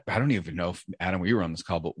 I don't even know if Adam, we were on this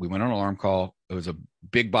call, but we went on an alarm call. It was a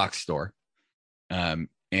big box store. And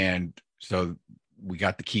so we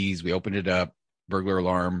got the keys, we opened it up, burglar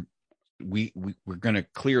alarm. We're going to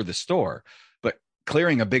clear the store, but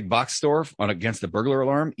clearing a big box store against a burglar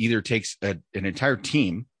alarm either takes an entire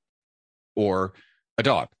team or a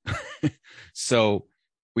dog. So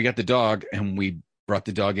we got the dog and we brought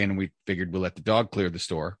the dog in and we figured we'll let the dog clear the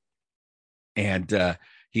store. And,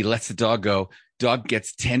 he lets the dog go. Dog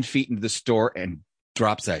gets 10 feet into the store and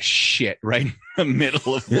drops a shit right in the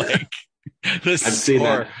middle of the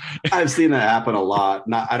store. I've seen that happen a lot.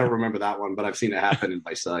 I don't remember that one, but I've seen it happen in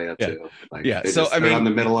Visalia too. So I mean, in the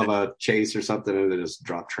middle of a chase or something, and they just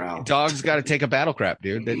drop trout. Dogs got to take a battle crap,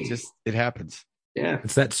 dude. It happens. Yeah,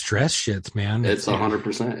 it's that stress shits, man. It's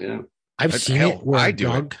 100%. Yeah. I've seen it where I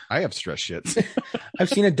do it. I have stress shits. I've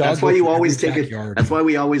seen a dog. That's why you always take it. That's why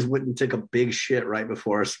we always wouldn't take a big shit right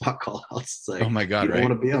before a SWAT call out. It's like, oh my god, you don't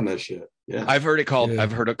want to be on that shit. Yeah, I've heard it called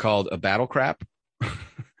a battle crap.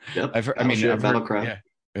 Yep. I've heard battle crap.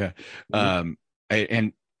 Yeah.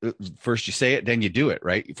 And first you say it, then you do it,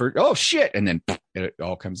 right? Oh shit, and then it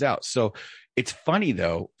all comes out. So it's funny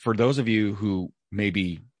though, for those of you who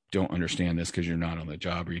maybe don't understand this because you're not on the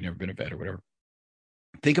job or you've never been a vet or whatever.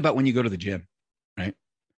 Think about when you go to the gym, right?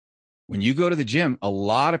 When you go to the gym, a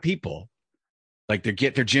lot of people like they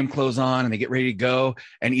get their gym clothes on and they get ready to go.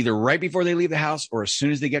 And either right before they leave the house or as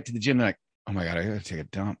soon as they get to the gym, they're like, oh my God, I got to take a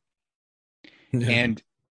dump. Yeah. And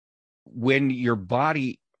when your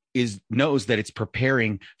body knows that it's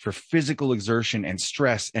preparing for physical exertion and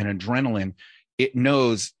stress and adrenaline, it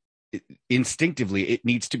knows instinctively it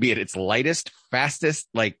needs to be at its lightest, fastest,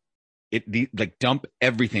 like dump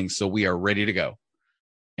everything. So we are ready to go.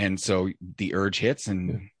 And so the urge hits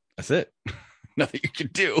and that's it. Nothing you can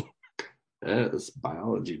do. Yeah, it's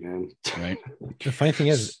biology, man. Right. The funny thing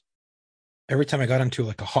is, every time I got into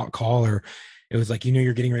like a hot call or it was like,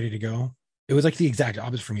 you're getting ready to go. It was like the exact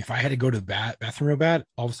opposite for me. If I had to go to the bathroom real bad,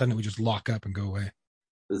 all of a sudden it would just lock up and go away.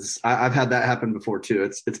 I've had that happen before too.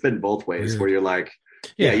 It's been both ways where you're like,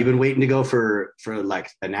 you've been waiting to go for like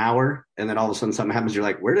an hour, and then all of a sudden something happens. You're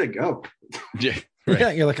like, where did it go? Yeah. Right.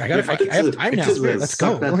 Yeah, you're like, I have time now. Let's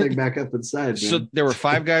go. That thing back up inside. Man. So there were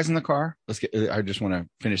 5 guys in the car. I just want to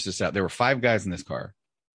finish this out. There were 5 guys in this car.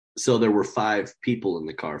 So there were 5 people in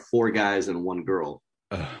the car, 4 guys and 1 girl.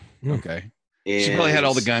 Okay. And she probably had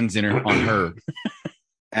all the guns on her.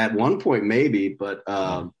 At one point, maybe, but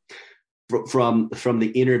from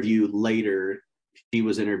the interview later, she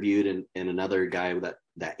was interviewed and another guy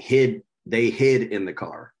that hid in the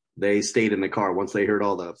car. They stayed in the car. Once they heard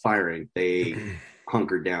all the firing, they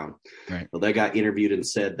hunkered down. Right. Well, they got interviewed and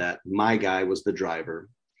said that my guy was the driver.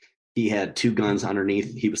 He had 2 guns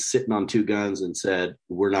underneath. He was sitting on 2 guns and said,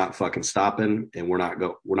 "We're not fucking stopping, and we're not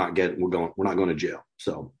going to jail."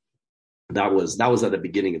 So that was at the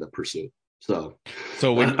beginning of the pursuit. So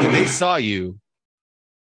when they saw you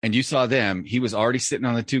and you saw them, he was already sitting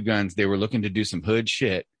on the 2 guns. They were looking to do some hood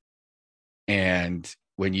shit. And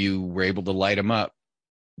when you were able to light him up,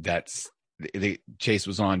 that's the chase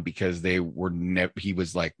was on, because they were he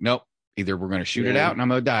was like, nope, either we're going to shoot it out and I'm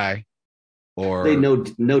going to die, or they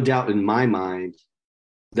no doubt in my mind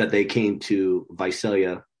that they came to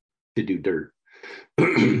Visalia to do dirt.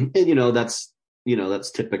 And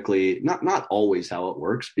that's typically not always how it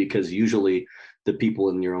works, because usually the people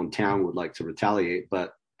in your own town would like to retaliate,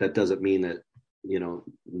 but that doesn't mean that,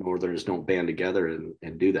 Northerners don't band together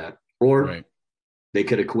and do that. Or they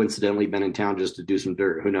could have coincidentally been in town just to do some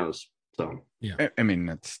dirt. Who knows? So, yeah, I mean,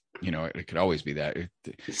 that's, it could always be that.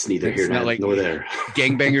 It's neither here nor there.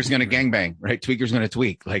 Gangbanger's going to gangbang, right? Tweaker's going to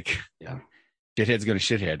tweak. Like, yeah, shithead's going to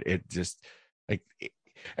shithead. It just like,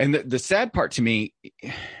 and the sad part to me,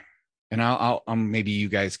 and I'll maybe you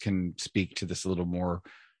guys can speak to this a little more,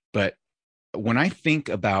 but when I think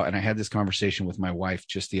about, and I had this conversation with my wife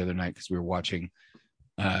just the other night, because we were watching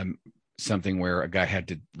something where a guy had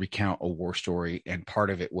to recount a war story, and part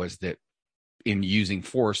of it was that in using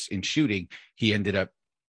force in shooting, he ended up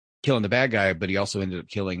killing the bad guy, but he also ended up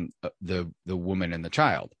killing the woman and the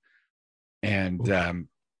child. And the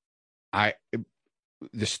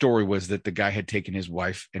story was that the guy had taken his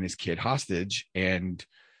wife and his kid hostage, and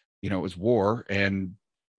it was war, and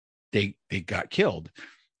they got killed.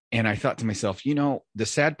 And I thought to myself, the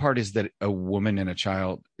sad part is that a woman and a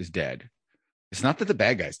child is dead. It's not that the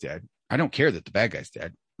bad guy's dead. I don't care that the bad guy's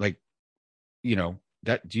dead. Like,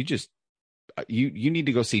 that you just, you need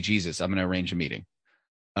to go see Jesus. I'm going to arrange a meeting.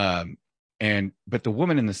 But the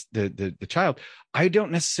woman and the child, I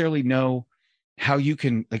don't necessarily know how you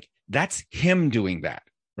can, like, that's him doing that,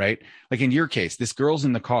 right? Like in your case, this girl's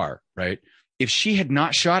in the car, right? If she had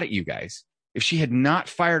not shot at you guys, if she had not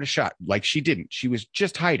fired a shot, like she didn't, she was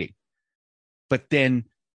just hiding. But then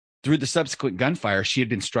through the subsequent gunfire, she had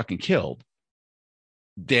been struck and killed.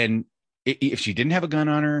 Then if she didn't have a gun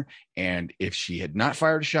on her, and if she had not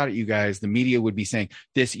fired a shot at you guys, the media would be saying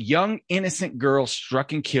this young, innocent girl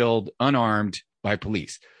struck and killed unarmed by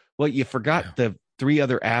police. Well, you forgot the 3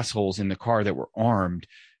 other assholes in the car that were armed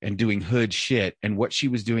and doing hood shit, and what she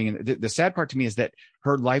was doing. And the sad part to me is that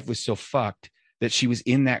her life was so fucked that she was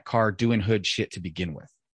in that car doing hood shit to begin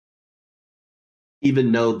with.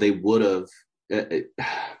 Even though they would have,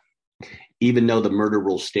 even though the murder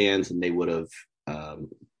rule stands, and they would have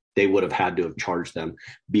had to have charged them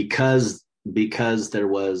because there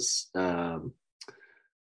was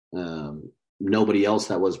nobody else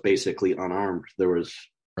that was basically unarmed. There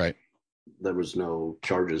was no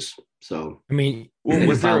charges. So I mean,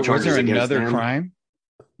 was there another crime?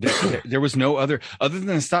 There was no other than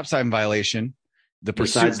the stop sign violation, the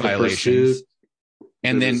pursuit violations,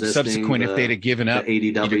 and then subsequent, if they'd have given up,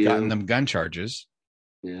 you'd have gotten them gun charges.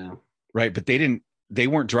 Yeah. Right. But they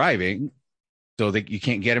weren't driving, so you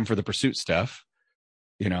can't get them for the pursuit stuff.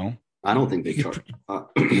 I don't think they charge.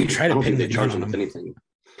 Try to pin the charge them with anything.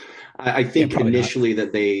 I think initially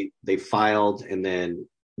that they filed, and then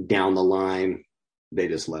down the line they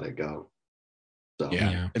just let it go. So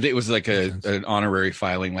yeah. It was like an honorary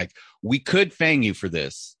filing. Like, we could fang you for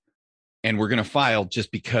this, and we're going to file just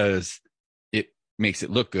because it makes it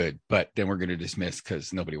look good, but then we're going to dismiss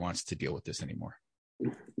because nobody wants to deal with this anymore.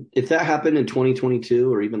 If that happened in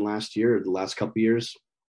 2022 or even last year or the last couple of years,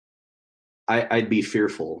 I'd be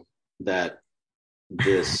fearful that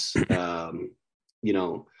this, the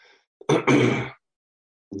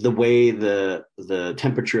way the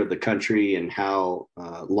temperature of the country and how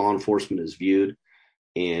law enforcement is viewed,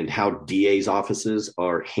 and how DA's offices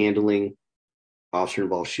are handling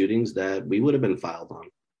officer-involved shootings, that we would have been filed on.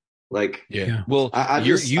 Like, yeah. Well,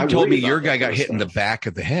 you told me your guy got hit in the back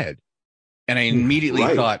of the head, and I immediately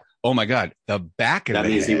thought, "Oh my God, the back of the head."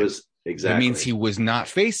 That means he was exactly. That means he was not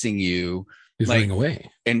facing you. He's running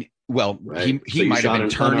away. And he might have been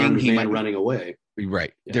turning. He might running away.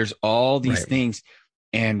 Right. Yeah. There's all these things,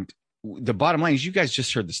 and the bottom line is, you guys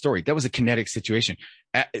just heard the story. That was a kinetic situation.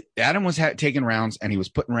 Adam was taking rounds, and he was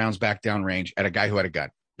putting rounds back down range at a guy who had a gun.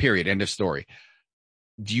 Period. End of story.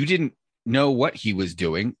 You didn't know what he was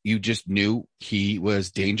doing. You just knew he was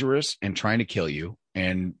dangerous and trying to kill you.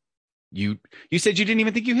 And you said you didn't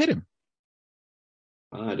even think you hit him.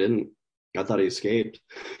 I didn't. I thought he escaped.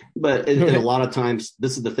 But and a lot of times,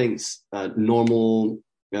 this is the thing. Normal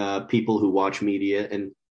people who watch media,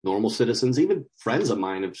 and normal citizens, even friends of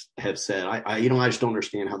mine have said, I just don't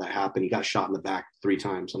understand how that happened. He got shot in the back 3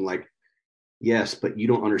 times. I'm like, yes, but you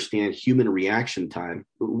don't understand human reaction time.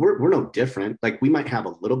 We're no different. Like, we might have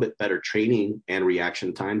a little bit better training and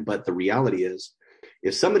reaction time, but the reality is,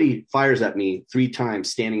 if somebody fires at me 3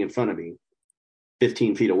 times standing in front of me,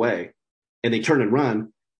 15 feet away, and they turn and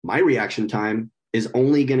run, my reaction time is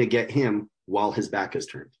only going to get him while his back is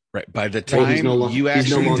turned. Right. By the time you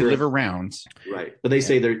actually deliver rounds. Right. But they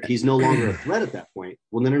say he's no longer a threat at that point.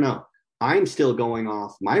 Well, no. I'm still going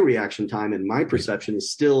off my reaction time, and my perception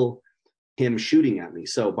is still him shooting at me.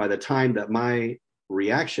 So by the time that my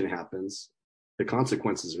reaction happens, the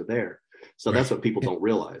consequences are there. So that's what people don't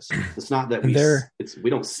realize. It's not that we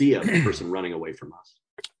don't see a person running away from us.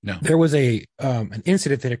 No. There was an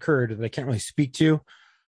incident that occurred that I can't really speak to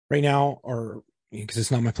right now, or because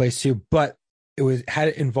it's not my place to, but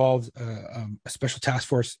it involved a special task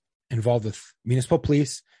force involved with municipal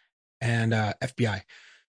police and FBI.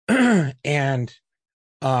 And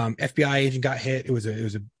FBI agent got hit. It was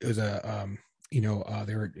a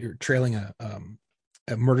they were trailing a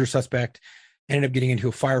murder suspect, ended up getting into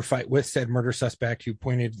a firefight with said murder suspect, who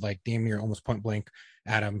pointed like damn near almost point blank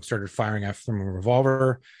at him, started firing after him a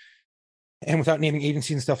revolver. And without naming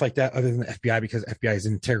agencies and stuff like that, other than the FBI, because FBI is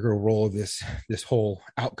an integral role of this whole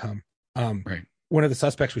outcome. Right. One of the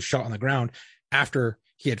suspects was shot on the ground after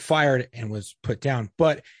he had fired and was put down.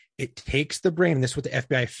 But it takes the brain, and this is what the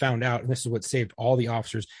FBI found out, and this is what saved all the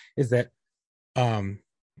officers, is that and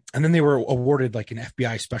then they were awarded like an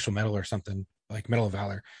FBI special medal or something, like Medal of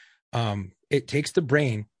Valor. It takes the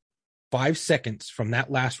brain 5 seconds from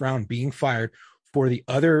that last round being fired for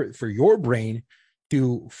your brain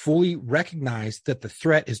to fully recognize that the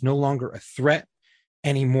threat is no longer a threat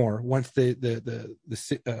anymore. Once the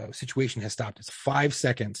situation has stopped, it's 5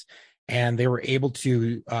 seconds, and they were able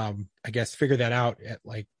to, I guess, figure that out at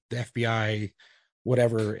like the FBI,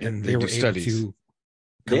 whatever, and they were able to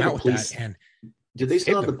come out with that. And do they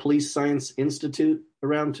still have the Police Science Institute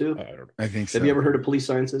around too? I think so. Have you ever heard of Police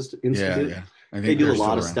Science Institute? Yeah. I think they do a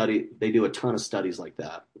lot of study. They do a ton of studies like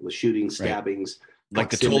that with shootings, stabbings. Right. Like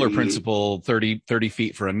the Toller principle, 30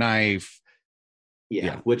 feet for a knife.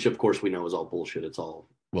 Yeah, which of course we know is all bullshit. It's all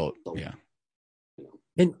yeah.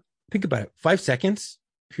 And think about it: 5 seconds.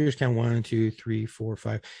 Here's count 1, 2, 3, 4,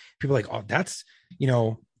 5. People are like, oh, that's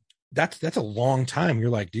a long time. You're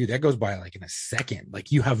like, dude, that goes by like in a second.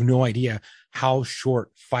 Like, you have no idea how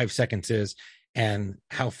short 5 seconds is, and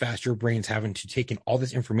how fast your brain's having to take in all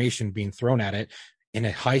this information being thrown at it in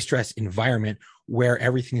a high stress environment where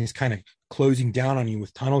everything is kind of closing down on you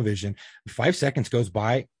with tunnel vision. 5 seconds goes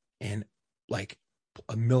by in like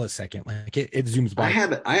a millisecond. Like it zooms by. I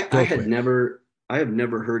have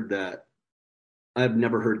never heard that. I've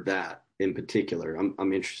never heard that in particular.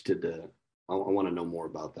 I'm interested to. I want to know more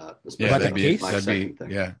about that. Yeah, that'd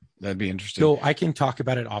be interesting. So I can talk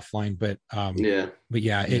about it offline, but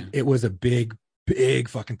it was a big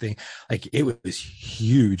fucking thing. Like, it was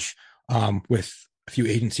huge, with a few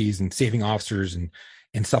agencies and saving officers and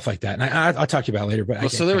stuff like that. And I'll talk to you about it later.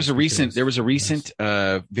 But there was a recent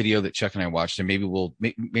video that Chuck and I watched, and maybe we'll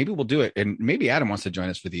do it. And maybe Adam wants to join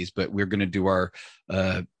us for these, but we're going to do our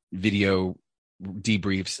video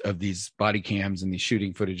debriefs of these body cams and these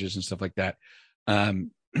shooting footages and stuff like that.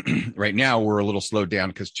 Right now we're a little slowed down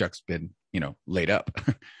because Chuck's been, laid up.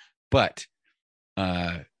 But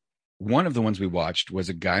one of the ones we watched was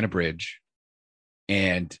a guy on a bridge,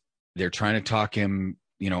 and they're trying to talk him,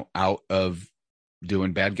 out of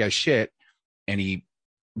doing bad guy shit. And he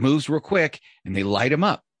moves real quick, and they light him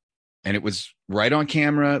up. And it was right on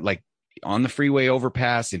camera, like on the freeway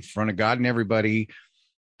overpass in front of God and everybody.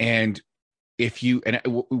 And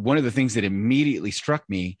one of the things that immediately struck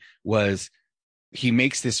me was he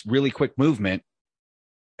makes this really quick movement,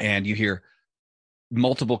 and you hear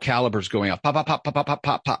multiple calibers going off, pop, pop, pop, pop, pop, pop,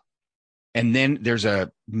 pop, pop. And then there's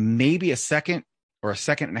maybe a second or a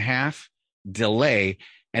second and a half delay.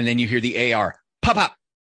 And then you hear the AR pop, pop.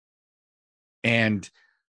 And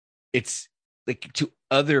it's like, to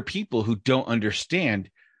other people who don't understand,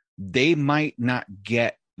 they might not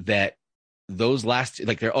get that those last,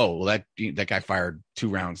 like, they're, that guy fired 2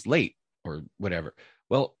 rounds late or whatever.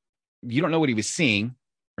 Well, you don't know what he was seeing,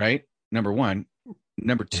 right? Number one.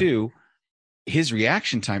 Number two, his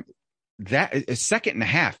reaction time, that a second and a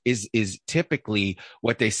half is typically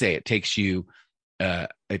what they say. It takes you half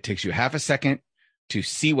a second to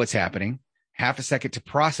see what's happening, half a second to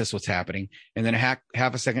process what's happening, and then half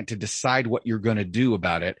a second to decide what you're going to do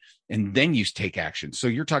about it. And then you take action. So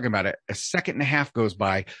you're talking about a second and a half goes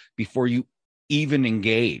by before you even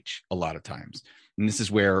engage a lot of times. And this is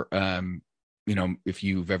where, if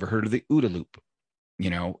you've ever heard of the OODA loop,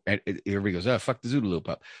 everybody goes, oh, fuck the OODA loop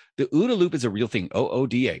up. The OODA loop is a real thing.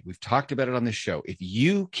 OODA. We've talked about it on this show. If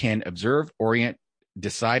you can observe, orient,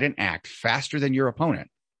 decide, and act faster than your opponent,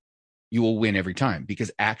 you will win every time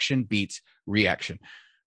because action beats reaction.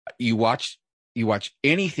 You watch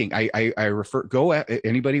anything.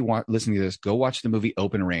 Anybody listening to this, go watch the movie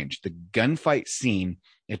Open Range. The gunfight scene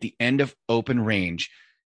at the end of Open Range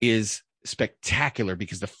is spectacular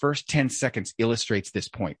because the first 10 seconds illustrates this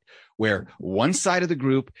point where one side of the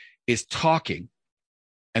group is talking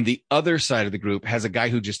and the other side of the group has a guy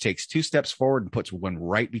who just takes 2 steps forward and puts one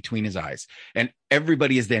right between his eyes. And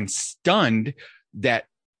everybody is then stunned that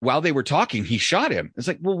while they were talking, he shot him. It's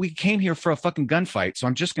like, well, we came here for a fucking gunfight, so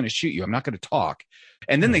I'm just going to shoot you. I'm not going to talk.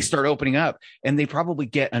 And then they start opening up and they probably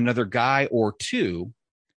get another guy or two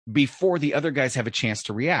before the other guys have a chance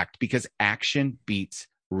to react because action beats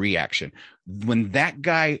reaction. When that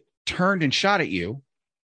guy turned and shot at you,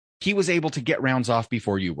 he was able to get rounds off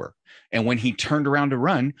before you were. And when he turned around to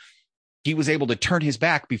run, he was able to turn his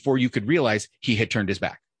back before you could realize he had turned his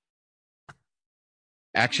back.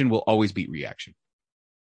 Action will always beat reaction.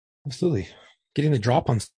 Absolutely. Getting the drop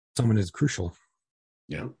on someone is crucial.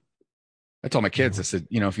 Yeah. I told my kids, I said,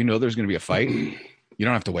 if you know there's going to be a fight, you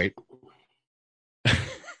don't have to wait.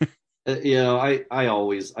 I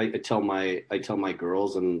tell my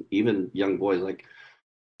girls and even young boys, like,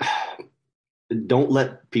 don't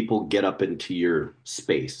let people get up into your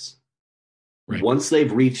space. Right. Once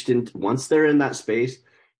they're in that space,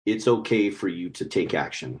 it's okay for you to take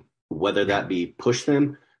action, whether that be push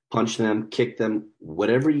them, punch them, kick them,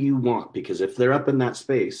 whatever you want, because if they're up in that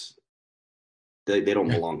space, they don't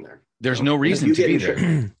belong there. There's no reason to be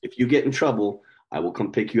there. If you get in trouble, I will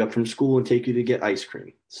come pick you up from school and take you to get ice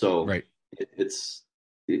cream. So right. It's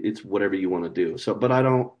whatever you want to do. So, but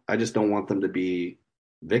I just don't want them to be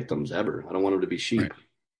victims ever. I don't want them to be sheep. Right.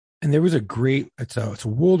 And there was it's a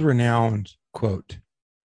world renowned quote,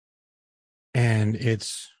 and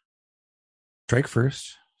it's strike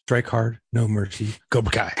first, strike hard, no mercy,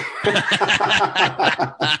 Cobra Kai.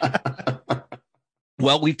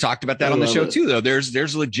 Well, we've talked about that on the show too, though.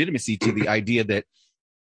 There's legitimacy to the idea that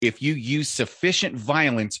if you use sufficient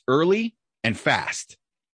violence early and fast,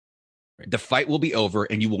 the fight will be over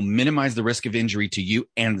and you will minimize the risk of injury to you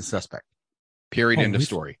and the suspect. Period. End of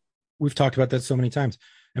story. We've talked about that so many times.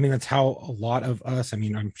 I mean, that's how a lot of us,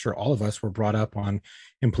 I'm sure all of us were brought up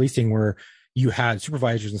in policing, where you had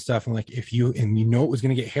supervisors and stuff. And like, it was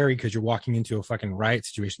going to get hairy because you're walking into a fucking riot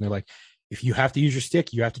situation. They're like, if you have to use your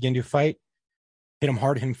stick, you have to get into a fight, hit him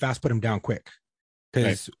hard, hit him fast, put him down quick.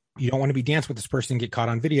 Because you don't want to be dancing with this person and get caught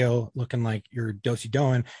on video looking like you're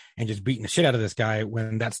do-si-doing and just beating the shit out of this guy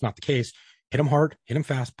when that's not the case. Hit him hard, hit him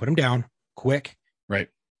fast, put him down quick. Right.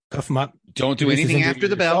 Cuff him up. Don't do anything after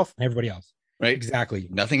the bell. And everybody else. Right. Exactly.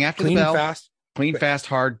 Nothing after the bell. Clean, fast,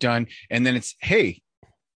 hard, done. And then it's, hey,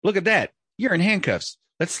 look at that. You're in handcuffs.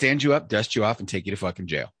 Let's stand you up, dust you off, and take you to fucking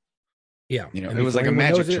jail. Yeah. It was like a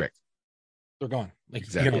magic trick. They're gone. Like,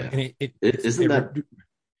 exactly. And isn't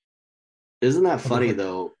that funny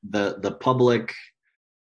though? The public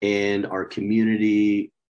and our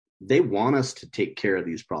community, they want us to take care of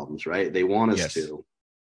these problems, right? They want us to.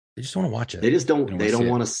 They just want to watch it. They just don't. They don't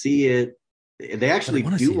want to see it. They actually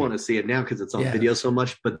do want to see it now because it's on video so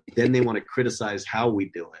much. But then they want to criticize how we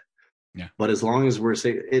do it. Yeah. But as long as we're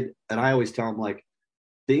saying it, and I always tell them, like,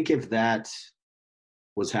 think if that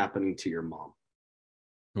was happening to your mom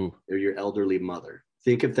or your elderly mother.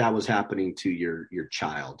 Think if that was happening to your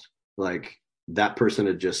child. Like, that person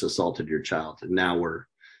had just assaulted your child, and now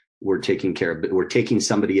we're taking care of it. We're taking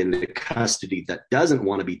somebody into custody that doesn't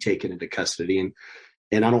want to be taken into custody,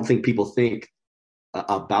 and I don't think people think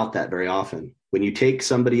about that very often. When you take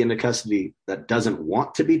somebody into custody that doesn't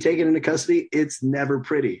want to be taken into custody, it's never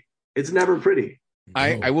pretty. It's never pretty.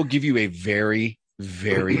 I will give you a very,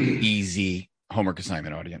 very easy homework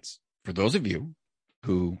assignment, audience. For those of you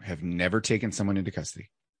who have never taken someone into custody,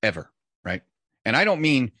 ever, right? And I don't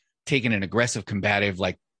mean taking an aggressive, combative,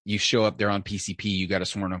 like you show up there on PCP, you got to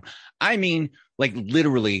sworn them. I mean, like,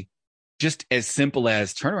 literally just as simple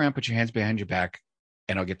as turn around, put your hands behind your back,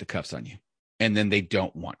 and I'll get the cuffs on you. And then they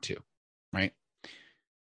don't want to, right?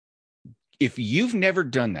 If you've never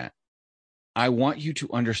done that, I want you to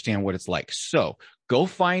understand what it's like. So go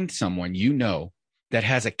find someone you know that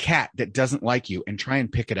has a cat that doesn't like you and try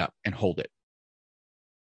and pick it up and hold it.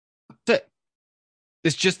 That's it.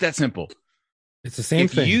 It's just that simple. It's the same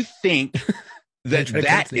thing. If you think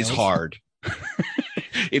that is hard,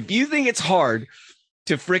 if you think it's hard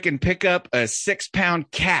to frickin' pick up a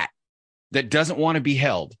 6-pound cat that doesn't want to be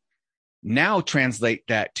held, now translate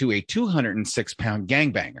that to a 206-pound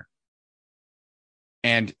gangbanger.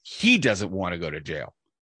 and he doesn't want to go to jail.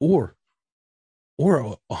 Or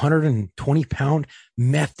a 120-pound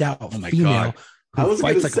methed out female who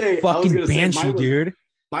fights like a fucking banshee, dude.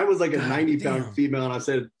 Mine was like a 90-pound female, and I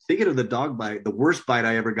said, thinking of the dog bite, the worst bite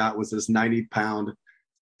I ever got was this 90-pound,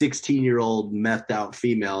 16-year-old methed out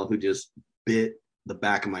female who just bit the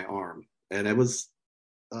back of my arm, and it was,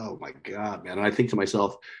 oh my God, man! And I think to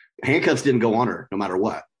myself, handcuffs didn't go on her no matter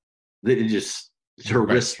what. It just, her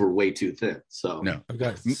wrists were way too thin. So no,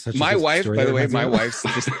 my wife, by the way, my wife's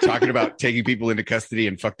just talking about taking people into custody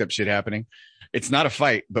and fucked up shit happening. It's not a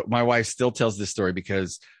fight, but my wife still tells this story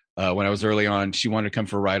because when I was early on, she wanted to come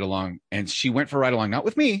for a ride along, and she went for a ride along, not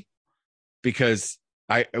with me, because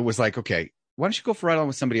I was like, okay, why don't you go for a ride along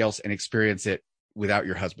with somebody else and experience it without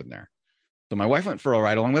your husband there? So my wife went for a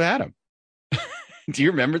ride along with Adam. Do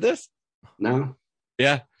you remember this? No.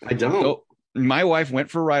 Yeah, I don't. So my wife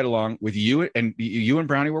went for a ride along with you, and you and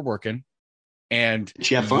Brownie were working, and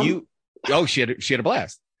she had fun. She had a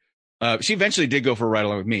blast. She eventually did go for a ride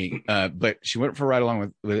along with me, but she went for a ride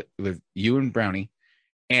along with you and Brownie.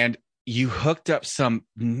 And you hooked up some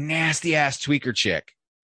nasty ass tweaker chick,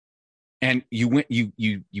 and you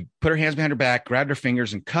put her hands behind her back, grabbed her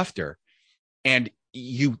fingers, and cuffed her. And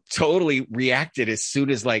you totally reacted as soon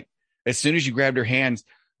as you grabbed her hands,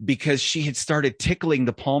 because she had started tickling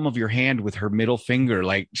the palm of your hand with her middle finger,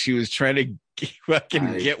 like she was trying to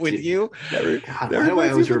fucking get with you. God, why do I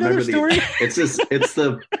always remember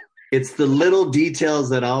it's the little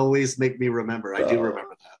details that always make me remember. I do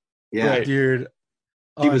remember that. Yeah, right, dude.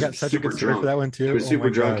 He was got such a good story for that one too. He was super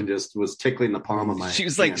drunk and just was tickling the palm of my hand. She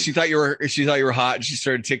was like, she thought you were hot, and she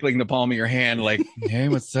started tickling the palm of your hand, like, hey,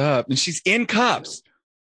 what's up? And she's in cuffs,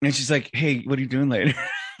 and she's like, hey, what are you doing later?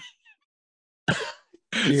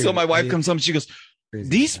 Dude, so my wife comes home, and she goes,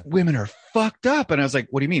 these women are fucked up. And I was like,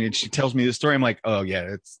 what do you mean? And she tells me the story. I'm like, oh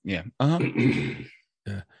yeah, it's the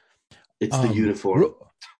uniform.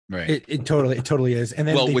 Right. It totally is. And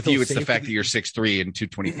then with you, it's the fact that you're 6'3" and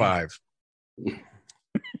 225.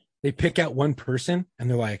 They pick out one person and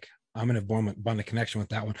they're like, I'm going to bond a connection with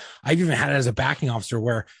that one. I've even had it as a backing officer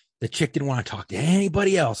where the chick didn't want to talk to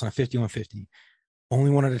anybody else on a 5150,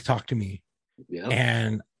 only wanted to talk to me. Yeah.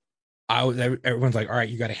 And everyone's like, all right,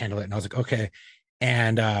 you got to handle it. And I was like, okay.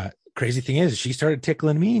 And crazy thing is, she started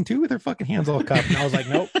tickling me too with her fucking hands all cupped. And I was like,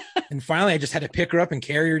 nope. And finally, I just had to pick her up and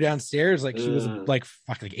carry her downstairs. Like she was like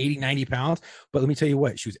 80, 90 pounds. But let me tell you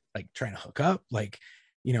what, she was like trying to hook up, like,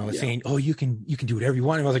 saying, oh, you can do whatever you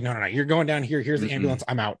want. And I was like, no, you're going down here. Here's the ambulance.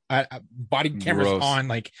 I'm out. Body cameras on.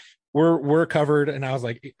 Like we're covered. And I was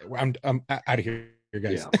like, I'm out of here,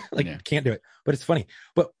 guys. Can't do it. But it's funny.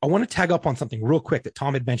 But I want to tag up on something real quick that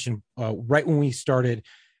Tom had mentioned right when we started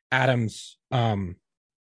Adam's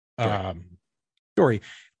story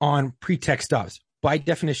on pretext stops. By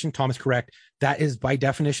definition, Tom is correct. That is by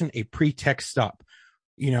definition a pretext stop.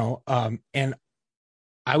 And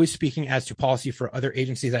I was speaking as to policy for other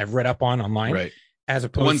agencies that I've read up on online, right? As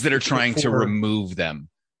opposed ones that are trying to remove them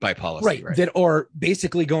by policy, right? That are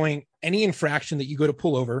basically going, any infraction that you go to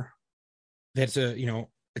pull over, that's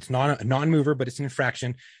it's not a non-mover, but it's an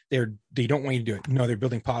infraction. They don't want you to do it. No, they're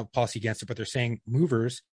building policy against it, but they're saying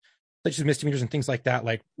movers, such as misdemeanors and things like that,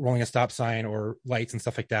 like rolling a stop sign or lights and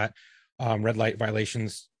stuff like that, red light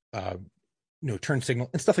violations, turn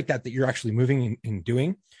signal and stuff like that you're actually moving and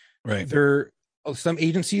doing. Right. Some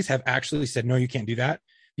agencies have actually said, no, you can't do that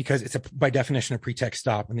because it's by definition a pretext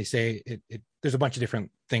stop. And they say there's a bunch of different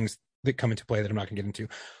things that come into play that I'm not going to get into,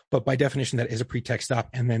 but by definition, that is a pretext stop.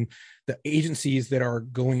 And then the agencies that are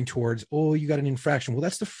going towards, oh, you got an infraction. Well,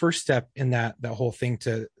 that's the first step in that whole thing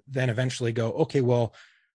to then eventually go, okay, well,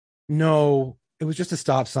 no, it was just a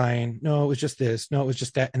stop sign. No, it was just this. No, it was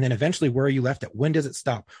just that. And then eventually, where are you left at? When does it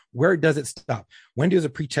stop? Where does it stop? When does a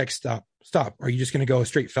pretext stop? Are you just going to go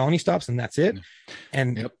straight felony stops and that's it?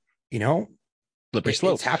 And, slippery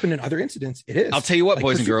slope. It's happened in other incidents. It is. I'll tell you what,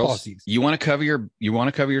 boys and girls, policies. You want to cover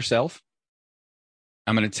yourself?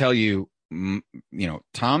 I'm going to tell you,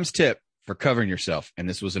 Tom's tip for covering yourself. And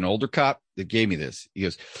this was an older cop that gave me this. He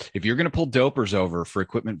goes, if you're going to pull dopers over for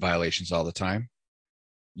equipment violations all the time,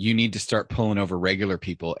 you need to start pulling over regular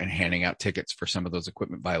people and handing out tickets for some of those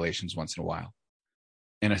equipment violations once in a while.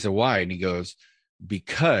 And I said, why? And he goes,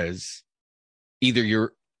 because either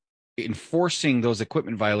you're enforcing those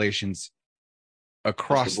equipment violations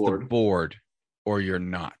across the board or you're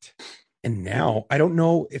not. And now, I don't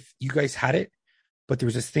know if you guys had it, but there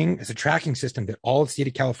was this thing, it's a tracking system that all the state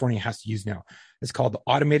of California has to use now. It's called the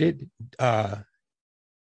automated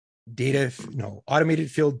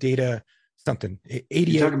field data something.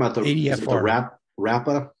 You're talking about the ADFR. The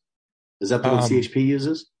RAPA? Is that the one CHP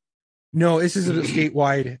uses? No, this is a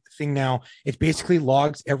statewide thing now. It basically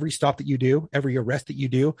logs every stop that you do, every arrest that you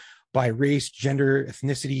do by race, gender,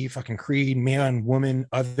 ethnicity, fucking creed, man, woman,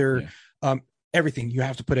 other, everything. You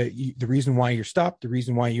have to put the reason why you're stopped, the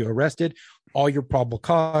reason why you arrested, all your probable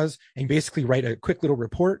cause, and basically write a quick little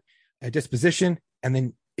report, a disposition, and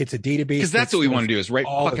then it's a database. Because that's what we want to do is write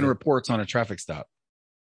fucking reports on a traffic stop.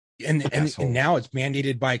 And now it's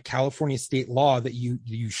mandated by California state law that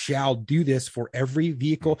you shall do this for every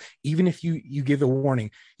vehicle. Even if you give a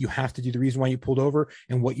warning, you have to do the reason why you pulled over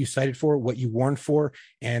and what you cited for, what you warned for,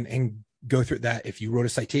 and go through that. If you wrote a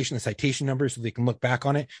citation, the citation number, so they can look back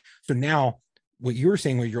on it. So now what you were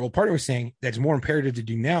saying, what your old partner was saying, that's more imperative to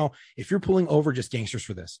do now. If you're pulling over just gangsters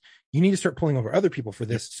for this, you need to start pulling over other people for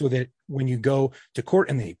this, so that when you go to court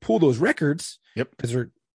and they pull those records, because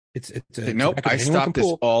nope, I stop this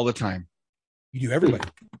all the time. You do, everybody,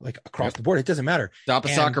 like across the board. It doesn't matter. Stop a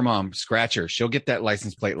soccer mom, scratch her. She'll get that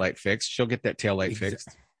license plate light fixed. She'll get that tail light fixed.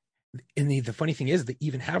 And the funny thing is, they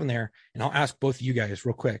even have in there, and I'll ask both of you guys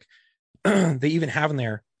real quick. They even have in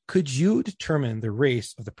there, could you determine the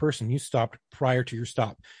race of the person you stopped prior to your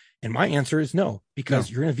stop? And my answer is no,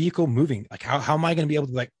 because you're in a vehicle moving. Like, how am I going to be able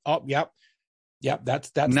to, like, oh, yep,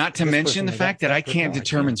 that's not to mention the fact that I can't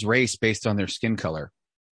determine race based on their skin color.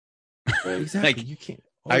 Exactly. Like, you can't.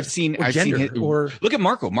 I've seen look at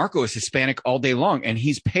Marco. Marco is Hispanic all day long, and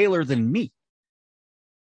he's paler than me.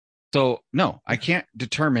 So no, I can't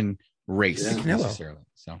determine race necessarily.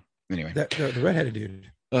 So anyway, the redheaded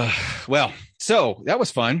dude. Well, so that was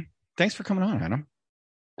fun. Thanks for coming on, Adam.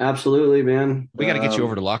 Absolutely, man. We got to get you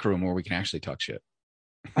over to locker room where we can actually talk shit.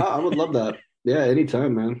 I would love that. Yeah,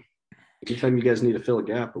 anytime, man. Anytime you guys need to fill a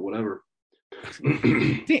gap or whatever.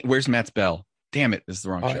 Where's Matt's bell? Damn it, this is the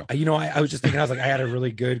wrong show. I was just thinking, I was like, I had a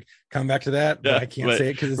really good comeback to that, but I can't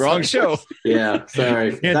say it because it's wrong show. Yeah,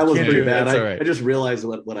 sorry. That was pretty bad. I just realized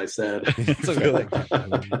what I said. It's okay.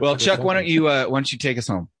 Well, Chuck, why don't you take us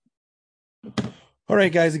home? All right,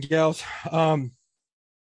 guys and gals. Real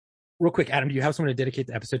quick, Adam, do you have someone to dedicate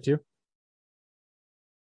the episode to?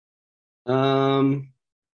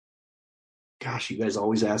 Gosh, you guys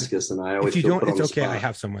always ask us, and I always. If you don't, it's okay. I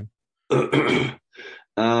have someone.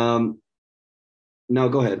 No,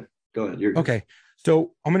 go ahead. You're okay.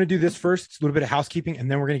 So I'm going to do this first. It's a little bit of housekeeping, and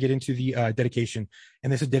then we're going to get into the dedication.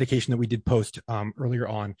 And this is dedication that we did post earlier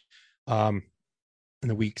on in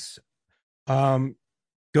the weeks. Go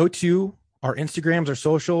to our Instagrams, our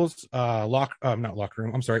socials, not locker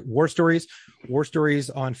room. I'm sorry. War Stories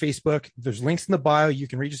on Facebook. There's links in the bio. You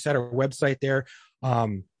can reach us at our website there.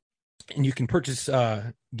 And you can purchase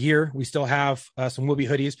gear. We still have some Wilby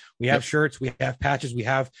hoodies. We have shirts. We have patches. We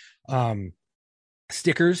have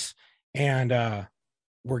stickers, and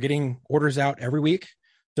we're getting orders out every week.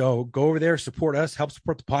 So go over there, support us, help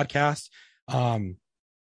support the podcast. And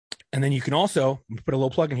then you can also put a little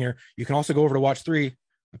plug in here. You can also go over to Watch 3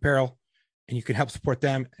 Apparel, and you can help support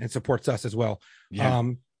them, and it supports us as well. Yeah.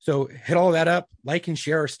 So hit all that up, like and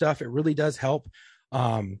share our stuff. It really does help.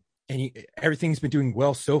 Everything's been doing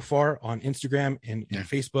well so far on Instagram and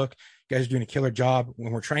Facebook. You guys are doing a killer job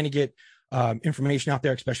when we're trying to get information out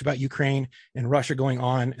there, especially about Ukraine and Russia going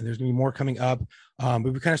on, and there's gonna be more coming up. But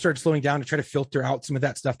we kind of started slowing down to try to filter out some of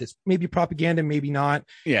that stuff that's maybe propaganda, maybe not.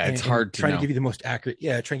 Yeah, it's hard to try to give you the most accurate.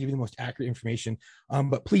 Yeah, try to give you the most accurate information.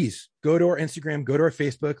 But please go to our Instagram, go to our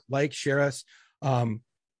Facebook, like, share us. Go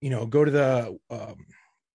to the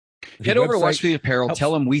head over to Watch the Apparel.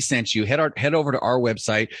 Tell them we sent you. Head over to our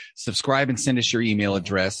website, subscribe, and send us your email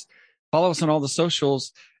address. Follow us on all the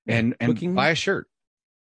socials and buy a shirt.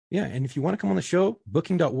 Yeah, and if you want to come on the show,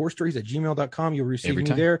 booking.warstories@gmail.com. You'll receive me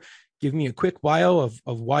there. Give me a quick bio of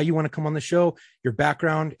why you want to come on the show, your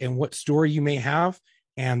background, and what story you may have.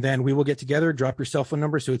 And then we will get together, drop your cell phone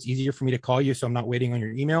number so it's easier for me to call you, so I'm not waiting on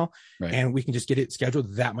your email. Right. And we can just get it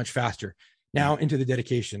scheduled that much faster. Now into the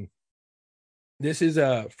dedication. This is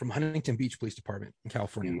from Huntington Beach Police Department in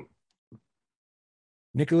California.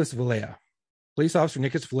 Nicholas Valea. Police officer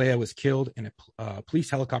Nicholas Valea was killed in a police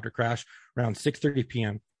helicopter crash around 6:30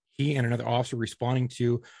 p.m. He and another officer responding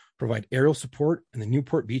to provide aerial support in the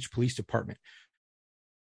Newport Beach Police Department.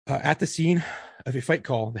 At the scene of a fight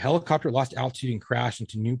call, the helicopter lost altitude and crashed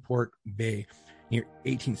into Newport Bay near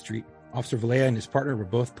 18th Street. Officer Valea and his partner were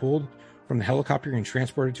both pulled from the helicopter and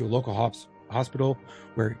transported to a local hospital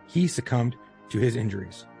where he succumbed to his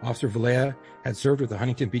injuries. Officer Valea had served with the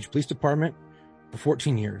Huntington Beach Police Department for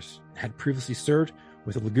 14 years, had previously served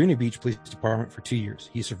with the Laguna Beach Police Department for 2 years.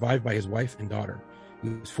 He is survived by his wife and daughter. He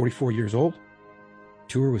was 44 years old.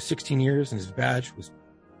 Tour was 16 years, and his badge was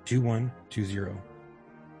 2120.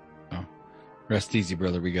 Oh, rest easy,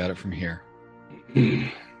 brother. We got it from here.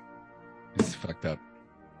 It's fucked up.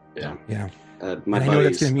 Yeah. My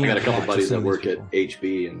buddies, I got a couple buddies that work at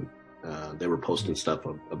HB, and they were posting stuff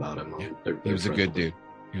about him. He was a good dude.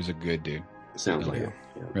 He was a good dude. Sounds like it.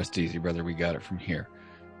 Yeah. Rest easy, brother. We got it from here.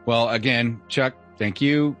 Well, again, Chuck, thank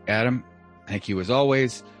you. Adam, thank you as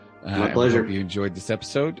always. My pleasure. I hope you enjoyed this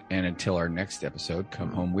episode. And until our next episode,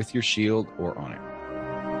 come home with your shield or on it.